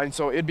 Yeah. And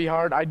so it'd be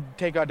hard. I'd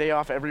take a day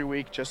off every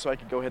week just so I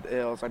could go hit the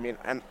hills. I mean,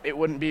 and it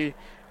wouldn't be,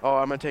 oh,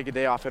 I'm going to take a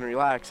day off and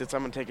relax. It's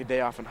I'm going to take a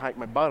day off and hike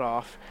my butt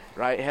off,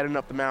 right, heading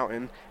up the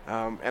mountain.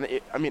 I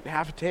mean,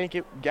 half a tank,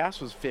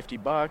 gas was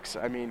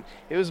 $50. I mean,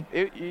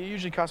 it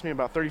usually cost me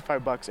about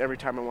 $35 every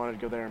time I wanted to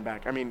go there and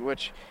back. I mean,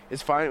 which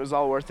is fine. It was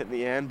all worth it in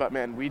the end. But,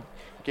 man, we'd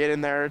get in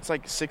there. It's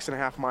like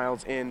 6.5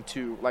 miles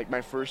into, like,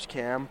 my first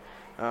cam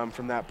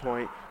from that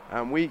point.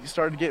 We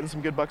started getting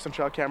some good bucks on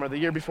trail camera. The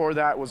year before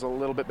that was a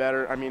little bit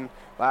better. I mean,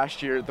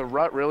 last year, the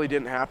rut really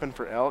didn't happen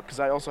for elk because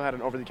I also had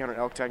an over-the-counter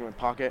elk tag in my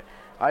pocket.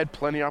 I had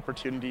plenty of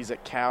opportunities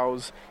at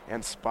cows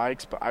and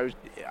spikes, but I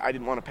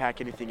didn't want to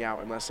pack anything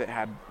out unless it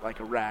had like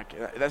a rack.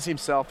 That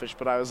seems selfish,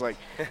 but I was like,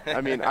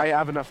 I mean, I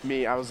have enough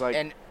meat. I was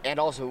like, and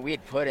also we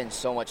had put in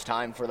so much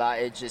time for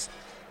that. It just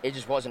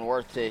wasn't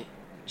worth to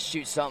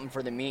shoot something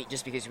for the meat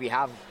just because we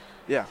have.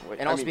 Yeah.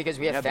 And also because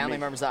we have family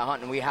members that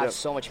hunt and we have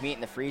so much meat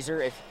in the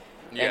freezer.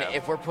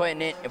 If we're putting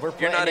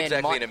you're not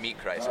exactly in a meat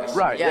crisis,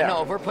 right? Yeah,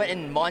 no. If we're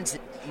putting months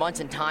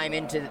and time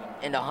into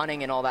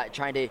hunting and all that,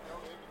 trying to.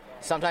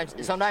 Sometimes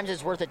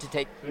it's worth it to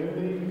take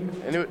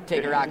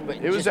a rack,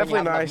 but it was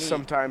definitely nice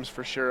sometimes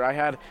for sure. I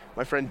had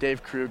my friend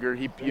Dave Kruger.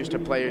 He used to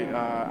play,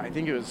 I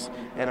think it was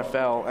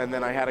NFL, and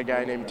then I had a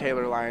guy named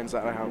Taylor Lyons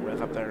that I hunt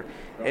with up there.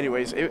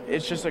 Anyways,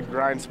 it's just a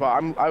grind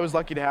spot. I was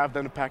lucky to have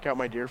them to pack out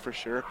my deer for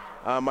sure.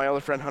 My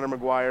other friend Hunter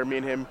McGuire, me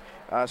and him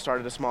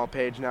started a small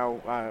page. Now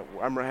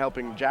I'm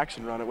helping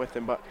Jackson run it with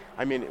him, but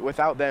I mean,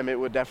 without them, it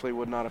would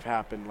not have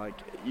happened. Like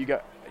you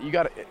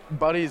got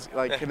buddies,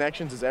 like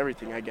connections is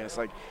everything, I guess.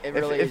 Like it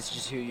really is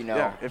just who you know.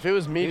 Yeah, if it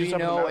was me, who you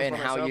know and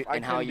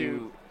how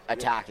you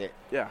attack it.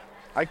 Yeah,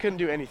 I couldn't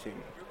do anything.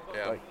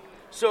 Yeah.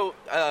 So,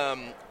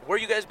 where are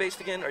you guys based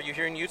again? Are you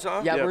here in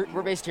Utah? Yeah,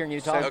 we're based here in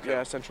Utah. Okay.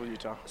 Yeah, Central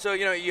Utah. So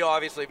you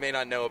obviously may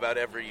not know about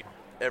every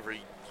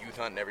youth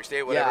hunt in every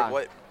state, whatever.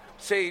 Yeah.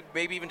 Say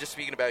maybe even just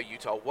speaking about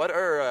Utah, what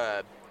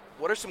are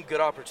some good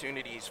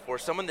opportunities for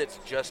someone that's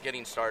just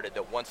getting started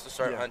that wants to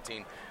start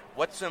hunting?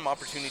 What's some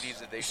opportunities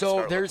that they should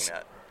start looking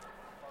at?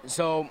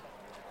 So,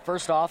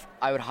 first off,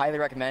 I would highly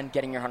recommend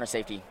getting your hunter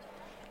safety.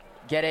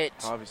 Get it.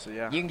 Obviously,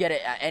 yeah. You can get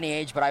it at any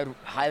age, but I would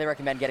highly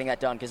recommend getting that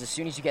done because as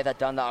soon as you get that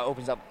done, that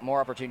opens up more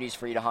opportunities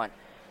for you to hunt.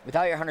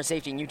 Without your hunter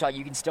safety in Utah,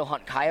 you can still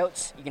hunt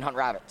coyotes. You can hunt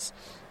rabbits.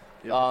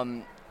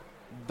 Yep.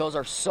 Those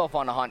are so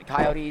fun to hunt.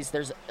 Coyotes,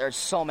 there's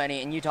so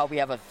many. In Utah, we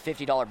have a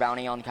 $50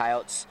 bounty on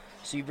coyotes.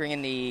 So you bring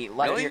in the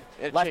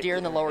left ear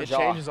and the lower jaw.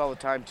 It changes all the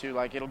time too.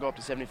 Like it'll go up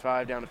to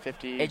 75, down to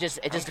 50. It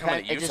just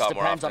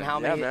depends on how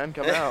many. Yeah, man,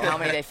 come out. How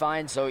many they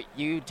find. So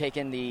you take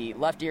in the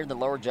left ear and the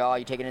lower jaw.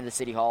 You take it into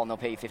City Hall, and they'll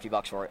pay you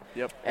 $50 for it.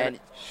 Yep. And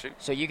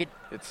so you could,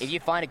 if you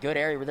find a good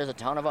area where there's a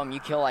ton of them, you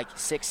kill like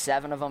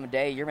 6-7 of them a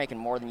day. You're making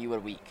more than you would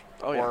a week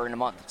or in a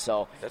month.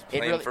 So that's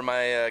paying for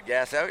my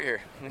gas out here.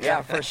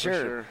 Yeah, for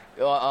sure.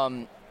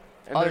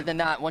 Other than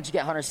that, once you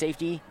get hunter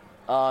safety.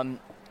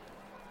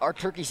 Our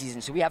turkey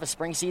season. So we have a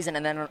spring season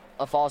and then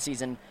a fall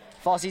season.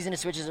 Fall season, it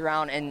switches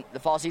around, and the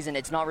fall season,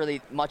 it's not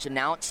really much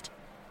announced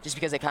just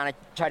because they kind of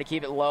try to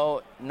keep it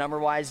low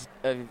number-wise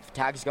of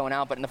tags going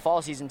out. But in the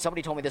fall season,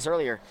 somebody told me this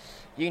earlier,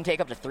 you can take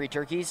up to 3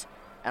 turkeys.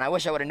 And I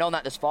wish I would have known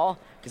that this fall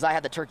because I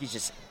had the turkeys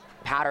just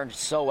patterned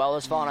so well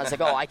this fall. And I was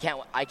like, oh, I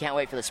can't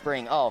wait for the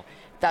spring. Oh,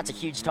 that's a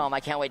huge tom. I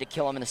can't wait to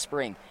kill them in the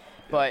spring.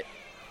 But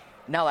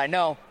now that I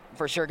know, I'm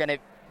for sure going to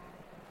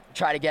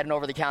try to get an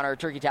over-the-counter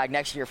turkey tag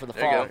next year for the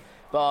fall.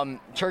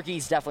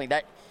 Turkeys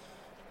definitely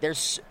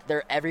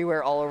they're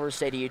everywhere all over the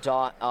state of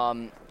Utah.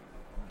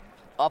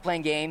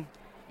 Upland game,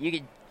 you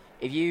could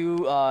if you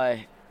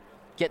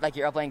get like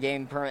your upland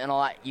game permit and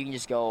all that, you can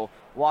just go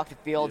walk the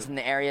fields in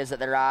the areas that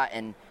they're at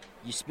and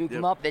you spook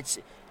them up. It's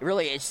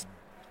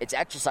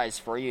exercise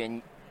for you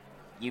and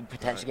you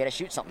potentially get to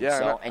shoot something.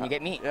 And you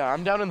get meat. Yeah,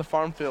 I'm down in the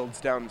farm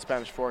fields down in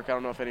Spanish Fork. I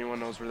don't know if anyone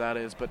knows where that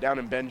is, but down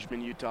in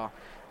Benjamin, Utah,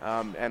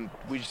 and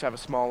we just have a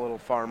small little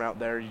farm out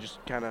there. You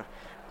just kind of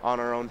on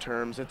our own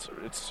terms. It's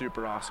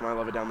super awesome. I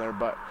love it down there.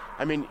 But,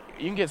 I mean,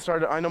 you can get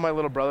started. I know my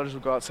little brothers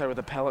will go outside with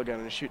a pellet gun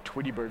and shoot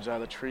Tweety birds out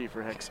of the tree,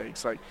 for heck's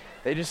sakes. Like,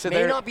 they just sit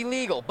there. May not be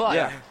legal,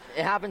 but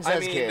it happens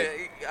as a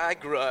kid. I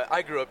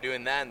grew up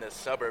doing that in the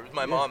suburbs.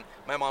 My mom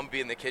would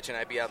be in the kitchen.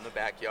 I'd be out in the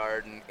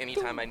backyard, and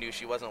anytime I knew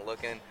she wasn't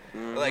looking,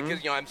 like,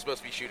 because, I'm supposed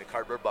to be shooting a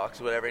cardboard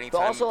box or whatever.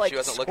 Anytime also, like, she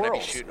wasn't looking, I'd be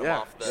shooting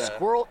them off the...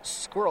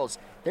 Squirrels.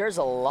 There's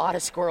a lot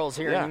of squirrels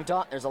here in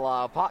Utah. There's a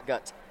lot of pot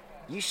guts.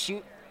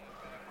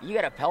 You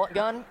get a pellet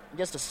gun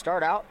just to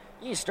start out.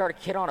 You start a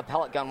kid on a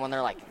pellet gun when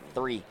they're like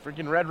 3.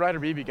 Freaking Red Ryder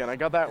BB gun. I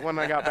got that when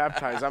I got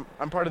baptized.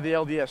 I'm part of the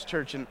LDS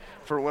church, and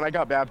for when I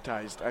got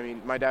baptized, I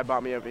mean, my dad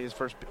bought me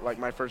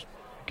my first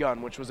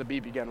gun, which was a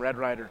BB gun, Red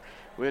Ryder.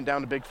 We went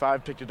down to Big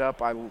 5, picked it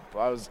up. I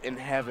was in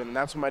heaven. And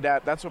that's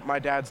what my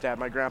dad's dad,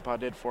 my grandpa,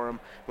 did for him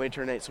when he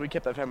turned 8. So we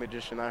kept that family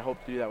tradition. I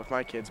hope to do that with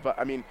my kids. But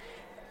I mean,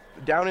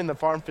 down in the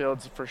farm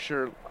fields, for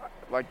sure.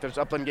 Like, there's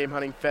upland game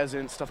hunting,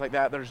 pheasants, stuff like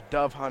that. There's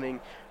dove hunting,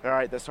 all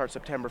right, that starts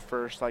September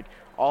 1st. Like,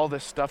 all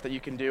this stuff that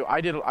you can do.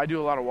 I do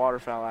a lot of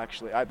waterfowl,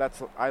 actually.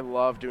 I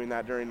love doing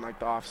that during, like,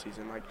 the off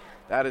season. Like,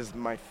 that is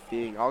my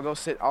thing. I'll go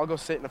sit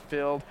in a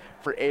field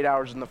for 8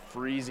 hours in the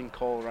freezing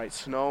cold, right?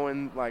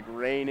 Snowing, like,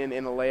 raining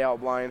in a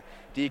layout blind,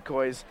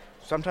 decoys.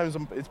 Sometimes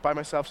it's by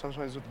myself,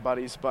 sometimes with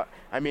buddies. But,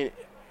 I mean,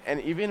 and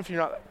even if you're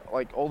not,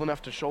 like, old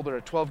enough to shoulder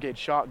a 12-gauge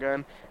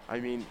shotgun, I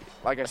mean,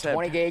 like I said...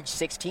 20-gauge,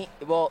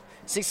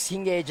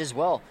 16-gauge as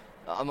well.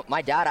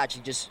 My dad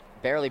actually just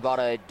barely bought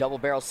a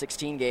double-barrel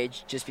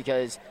 16-gauge just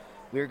because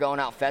we were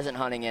going out pheasant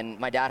hunting, and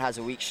my dad has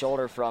a weak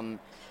shoulder from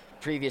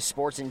previous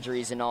sports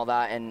injuries and all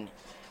that, and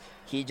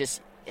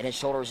his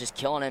shoulder was just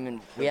killing him,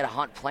 and we had a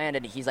hunt planned,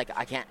 and he's like,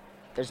 I can't...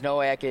 There's no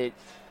way I could...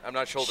 I'm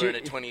not shouldering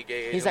a 20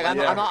 gauge. He's like, I'm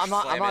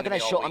not going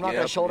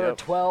to shoulder a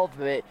 12.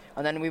 But,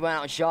 and then we went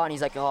out and shot, and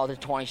he's like, oh, the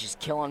 20's just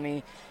killing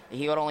me.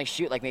 He would only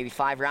shoot like maybe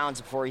 5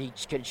 rounds before he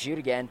just couldn't shoot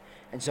again.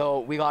 And so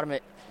we got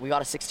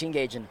a 16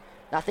 gauge, and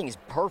that thing is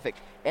perfect.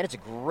 And it's a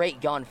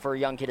great gun for a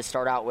young kid to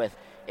start out with.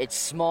 It's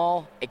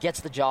small. It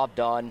gets the job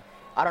done.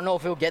 I don't know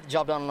if it'll get the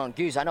job done on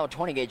goose. I know a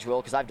 20 gauge will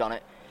because I've done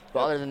it. But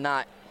other than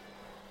that,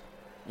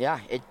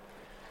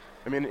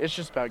 I mean, it's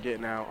just about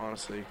getting out,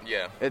 honestly.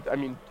 Yeah. I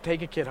mean,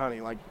 take a kid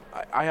hunting. Like,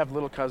 I have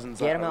little cousins.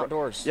 Get them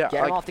outdoors. Yeah,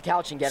 get them off the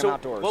couch and get them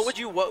outdoors. What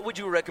would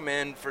you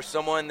recommend for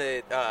someone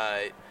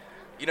that,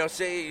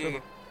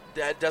 say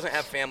that doesn't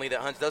have family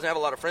that hunts, doesn't have a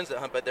lot of friends that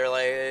hunt, but they're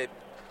like,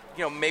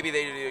 maybe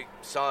they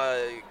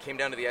came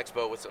down to the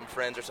expo with some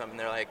friends or something.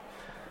 They're like,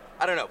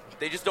 I don't know.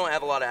 They just don't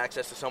have a lot of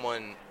access to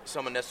someone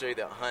necessarily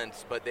that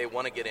hunts, but they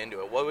want to get into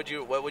it. What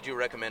would you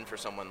recommend for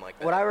someone like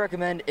that? What I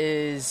recommend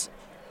is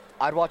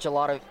I'd watch a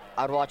lot of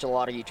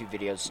YouTube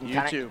videos.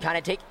 Kind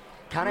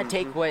of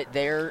take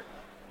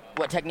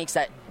what techniques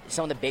that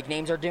some of the big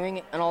names are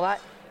doing and all that.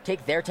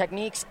 Take their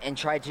techniques and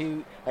try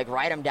to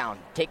write them down.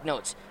 Take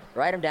notes,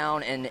 write them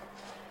down, and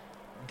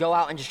go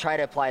out and just try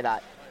to apply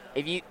that.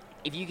 If you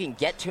can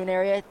get to an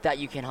area that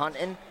you can hunt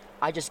in,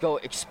 I just go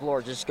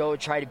explore. Just go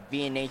try to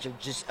be in nature.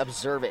 Just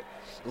observe it.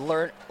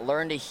 Learn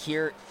to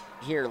hear.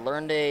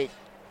 Learn to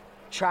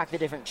track the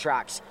different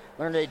tracks.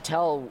 Learn to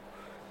tell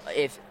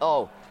if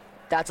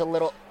that's a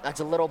little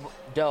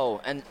doe,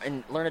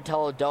 and learn to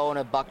tell a doe and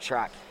a buck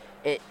track.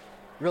 It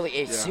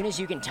really, as soon as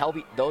you can tell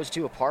those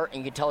two apart and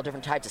you can tell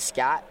different types of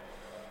scat,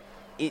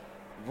 it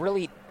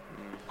really,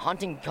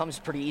 hunting comes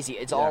pretty easy.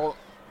 It's all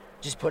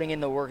just putting in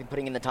the work and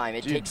putting in the time.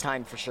 It takes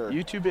time for sure.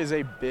 YouTube is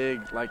a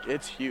big,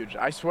 it's huge.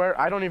 I swear,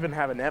 I don't even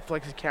have a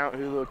Netflix account,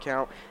 Hulu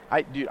account.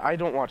 I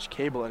don't watch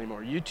cable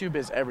anymore. YouTube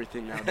is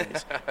everything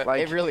nowadays.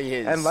 It really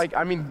is.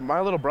 And my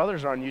little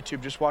brothers are on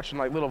YouTube just watching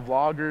little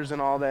vloggers and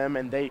all them,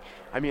 and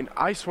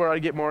I swear I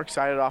get more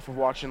excited off of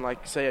watching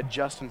say a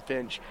Justin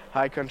Finch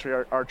high country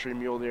archery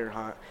mule deer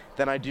hunt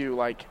than I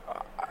do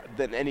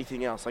than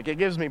anything else. It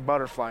gives me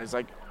butterflies.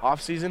 Off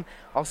season,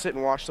 I'll sit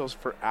and watch those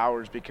for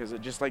hours because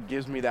it just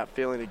gives me that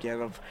feeling again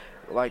of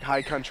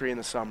high country in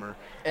the summer.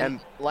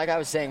 And like I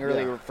was saying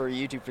earlier, for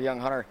YouTube for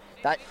YoungHuntr,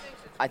 that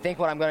I think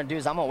what I'm going to do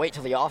is I'm going to wait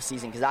till the off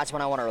season because that's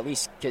when I want to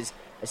release. Because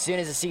as soon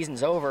as the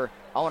season's over,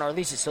 I want to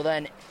release it so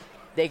then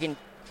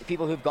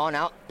people who've gone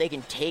out, they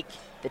can take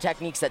the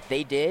techniques that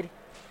they did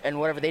and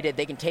whatever they did,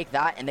 they can take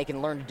that and they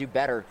can learn to do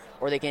better,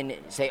 or they can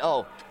say,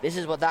 oh, this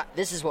is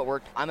what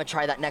worked. I'm going to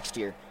try that next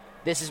year.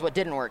 This is what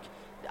didn't work.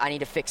 I need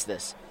to fix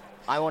this.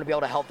 I want to be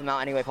able to help them out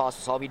any way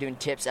possible, so I'll be doing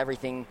tips,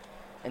 everything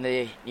in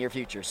the near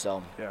future.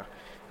 So yeah,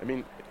 I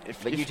mean,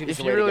 if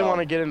you really want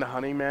to get into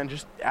hunting, man,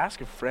 just ask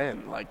a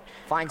friend.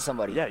 Find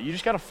somebody. Yeah, you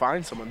just got to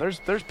find someone.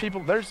 There's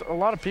a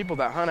lot of people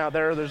that hunt out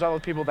there. There's other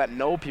people that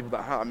know people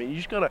that hunt. I mean,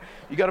 you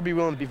gotta be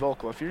willing to be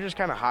vocal. If you're just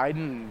kind of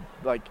hiding,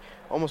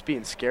 almost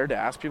being scared to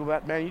ask people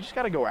that, man, you just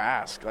got to go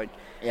ask. Me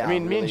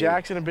and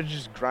Jackson have been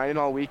just grinding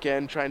all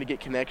weekend trying to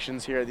get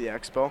connections here at the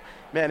expo.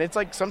 Man, it's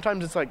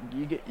sometimes it's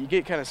you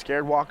get kind of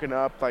scared walking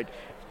up,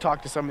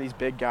 talk to some of these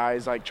big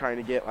guys, trying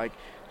to get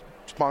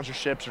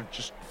sponsorships or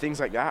just things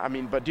like that. I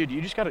mean, but dude,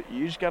 you just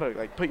gotta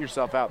like put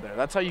yourself out there.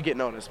 That's how you get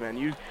noticed, man.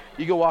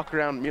 You go walk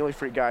around Muley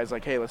Freak guys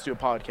like, hey, let's do a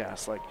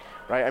podcast, like,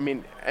 right? I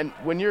mean, and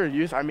when you're a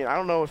youth, I mean, I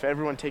don't know if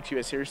everyone takes you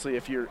as seriously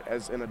if you're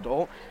as an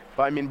adult,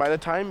 but I mean, by the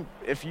time,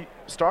 if you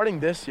starting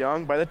this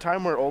young, by the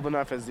time we're old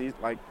enough as these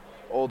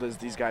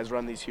guys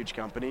run these huge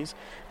companies,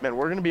 man,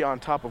 we're going to be on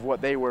top of what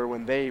they were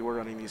when they were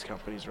running these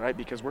companies, right?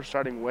 Because we're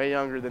starting way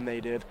younger than they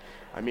did.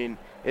 I mean,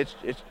 it's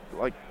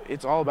like,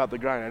 it's all about the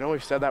grind. I know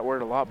we've said that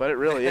word a lot, but it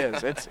really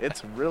is.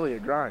 It's really a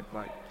grind.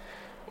 Like,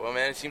 well,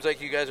 man, it seems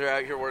like you guys are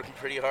out here working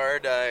pretty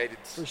hard.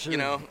 For sure. You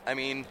know, I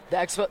mean, the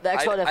expo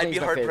I'd be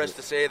hard-pressed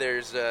to say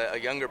there's a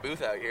younger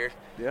booth out here.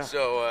 Yeah.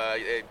 So,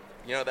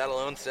 you know, that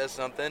alone says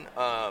something.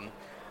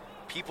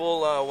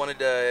 People wanted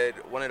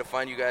to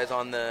find you guys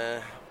on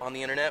the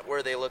internet. Where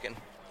are they looking?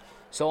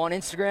 So on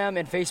Instagram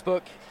and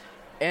Facebook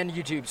and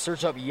YouTube,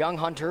 search up Young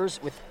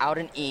Hunters without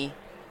an E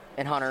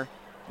and Hunter,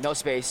 no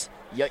space,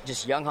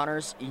 just Young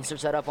Hunters. You can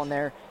search that up on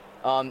there.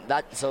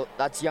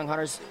 That's Young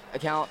Hunters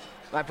account.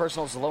 My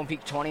personal is Lone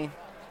Peak 20.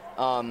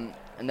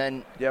 And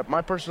then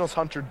my personal's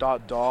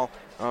hunter.dahl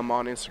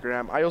on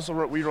Instagram. I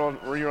also we run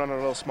a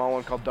little small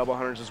one called Double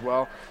Hunters as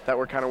well that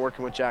we're kind of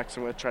working with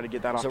Jackson with, try to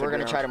get that off the ground. So we're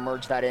going to try to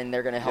merge that in.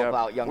 They're going to help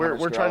out Young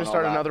Hunters. We're trying to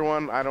start another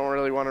one. I don't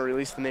really want to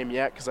release the name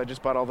yet because I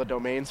just bought all the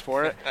domains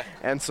for it.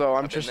 And so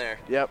I'm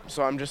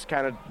so I'm just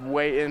kind of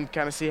waiting,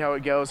 kind of see how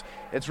it goes.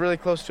 It's really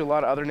close to a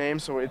lot of other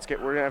names, so we're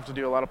going to have to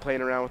do a lot of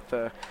playing around with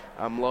the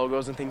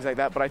logos and things like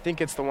that. But I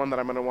think it's the one that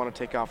I'm going to want to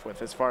take off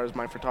with as far as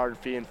my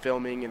photography and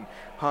filming and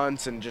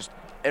hunts and just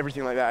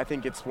everything like that. I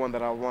think it's one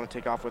that I'll want to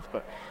take off with.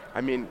 But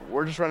I mean,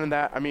 we're just running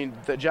that. I mean,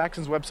 the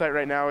Jackson's website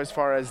right now, as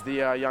far as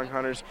the Young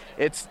Hunters,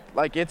 it's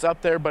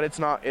up there, but it's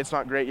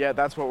not great yet.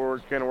 That's what we're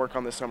going to work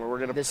on this summer. We're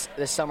going to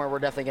this summer we're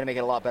definitely going to make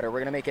it a lot better. We're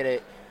going to make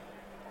it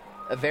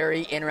a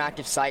very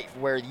interactive site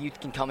where youth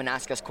can come and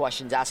ask us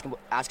questions, ask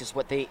us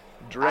what they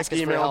direct ask us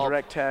email, for help,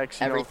 direct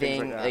text,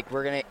 everything. Like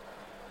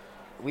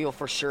we will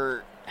for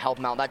sure help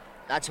them out.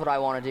 That's what I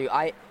want to do.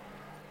 I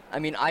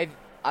mean, I've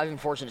been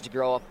fortunate to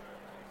grow up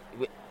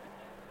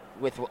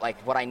with like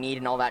what I need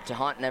and all that to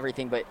hunt and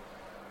everything, but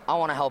I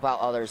want to help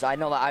out others. I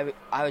know that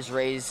I was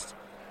raised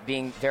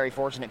being very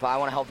fortunate, but I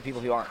want to help the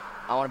people who aren't.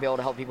 I want to be able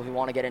to help people who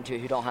want to get into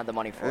it, who don't have the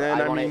money for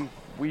it.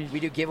 We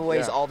do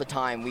giveaways all the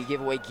time. We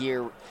give away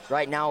gear.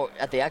 Right now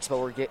at the expo,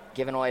 we're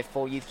giving away a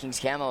full Youth Kings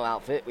camo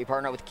outfit. We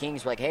partner up with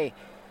Kings. We're like, hey,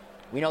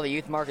 we know the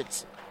youth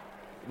markets.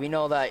 We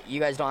know that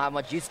you guys don't have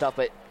much youth stuff,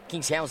 but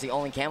Kings Camo is the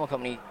only camo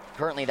company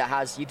currently that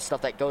has youth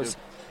stuff that goes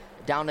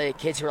down to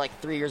kids who are like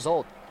 3 years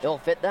old. It'll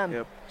fit them.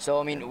 Yep. So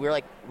I mean, we're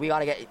like, we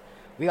gotta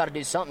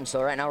do something.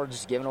 So right now we're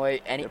just giving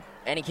away any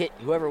kit.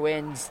 Whoever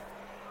wins,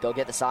 they'll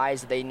get the size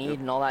that they need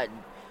and all that.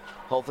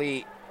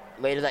 Hopefully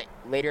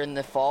later in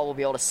the fall we'll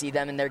be able to see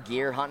them in their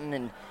gear hunting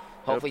and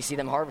hopefully see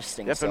them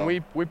harvesting. Yep. So.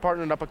 And we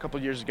partnered up a couple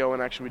years ago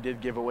and actually we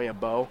did give away a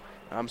bow.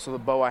 So the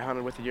bow I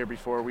hunted with the year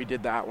before, we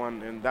did that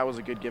one, and that was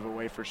a good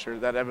giveaway for sure.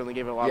 That evidently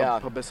gave a lot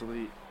of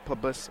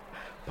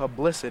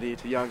publicity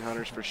to Young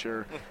Hunters for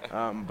sure.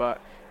 But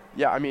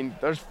yeah, I mean,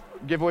 there's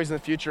giveaways in the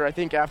future. I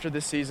think after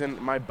this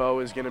season, my bow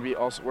is going to be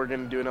also, we're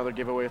going to do another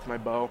giveaway with my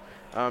bow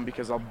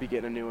because I'll be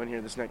getting a new one here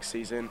this next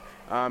season.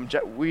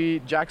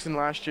 Jackson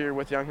last year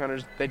with Young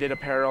Hunters, they did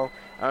apparel.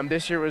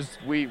 This year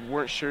we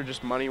weren't sure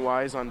just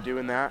money-wise on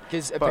doing that.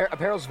 Because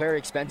apparel's very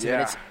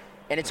expensive,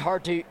 and it's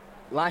hard to,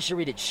 last year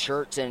we did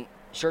shirts and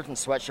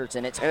sweatshirts,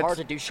 and it's hard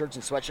to do shirts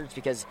and sweatshirts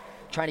because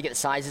trying to get the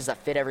sizes that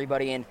fit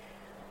everybody, and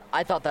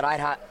I thought that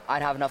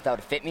I'd have enough that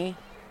would fit me,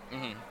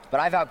 but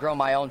I've outgrown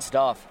my own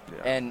stuff,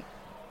 and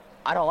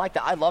I don't like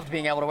that. I loved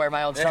being able to wear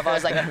my own stuff. I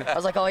was like,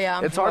 oh yeah,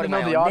 I'm it's hard to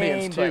know the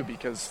audience too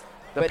because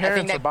the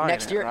parents are buying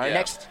next year, it, right?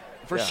 Next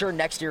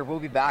year we'll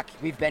be back.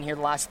 We've been here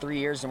the last 3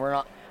 years, and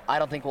I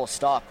don't think we'll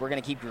stop. We're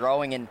going to keep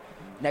growing, and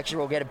next year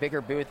we'll get a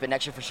bigger booth, but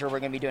next year for sure we're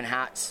going to be doing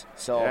hats.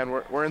 So and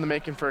we're in the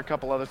making for a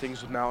couple other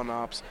things with Mountain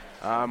Ops.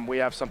 We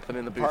have something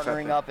in the booth.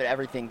 Partnering up and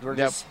everything. We're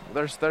just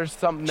there's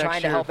something next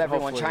trying to year, help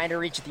everyone, hopefully. trying to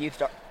reach the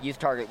youth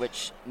target,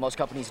 which most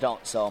companies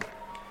don't. So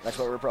that's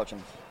what we're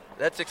approaching.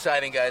 That's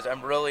exciting, guys.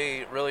 I'm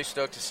really, really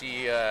stoked to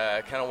see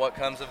kind of what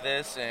comes of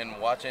this and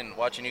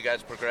watching you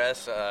guys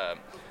progress. I'm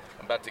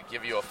about to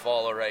give you a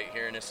follow right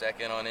here in a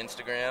second on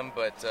Instagram,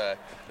 but it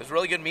was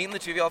really good meeting the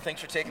two of y'all. Thanks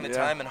for taking the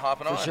time and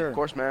hopping on. For sure. Of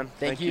course, man.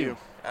 Thank you.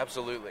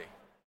 Absolutely.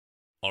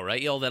 All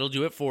right, y'all, that'll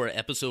do it for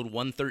episode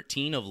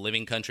 113 of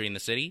Living Country in the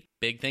City.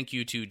 Big thank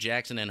you to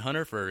Jackson and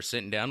Hunter for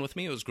sitting down with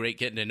me. It was great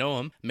getting to know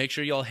them. Make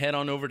sure y'all head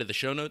on over to the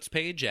show notes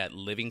page at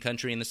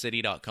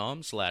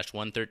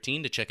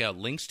livingcountryinthecity.com/113 to check out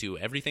links to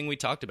everything we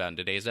talked about in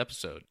today's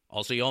episode.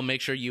 Also, y'all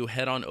make sure you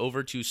head on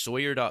over to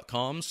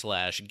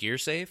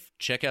Sawyer.com/gearsafe.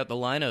 Check out the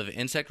line of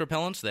insect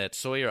repellents that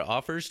Sawyer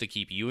offers to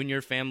keep you and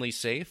your family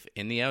safe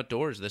in the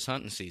outdoors this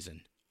hunting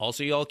season.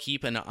 Also, y'all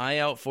keep an eye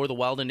out for the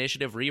Wild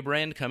Initiative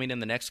rebrand coming in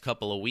the next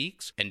couple of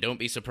weeks, and don't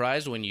be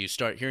surprised when you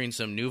start hearing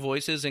some new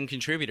voices and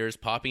contributors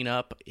popping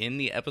up in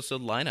the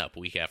episode lineup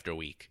week after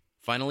week.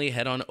 Finally,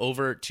 head on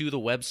over to the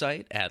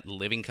website at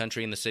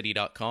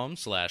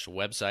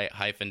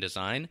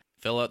livingcountryinthecity.com/website-design.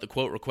 Fill out the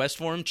quote request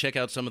form, check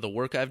out some of the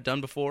work I've done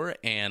before,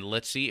 and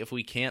let's see if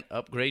we can't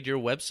upgrade your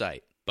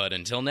website. But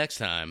until next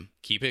time,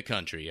 keep it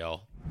country,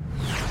 y'all.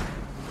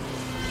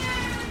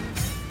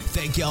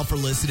 Thank y'all for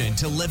listening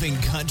to Living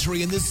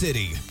Country in the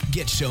City.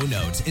 Get show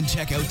notes and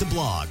check out the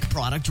blog,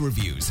 product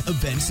reviews,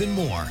 events, and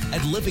more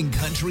at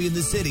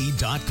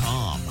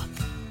livingcountryinthecity.com.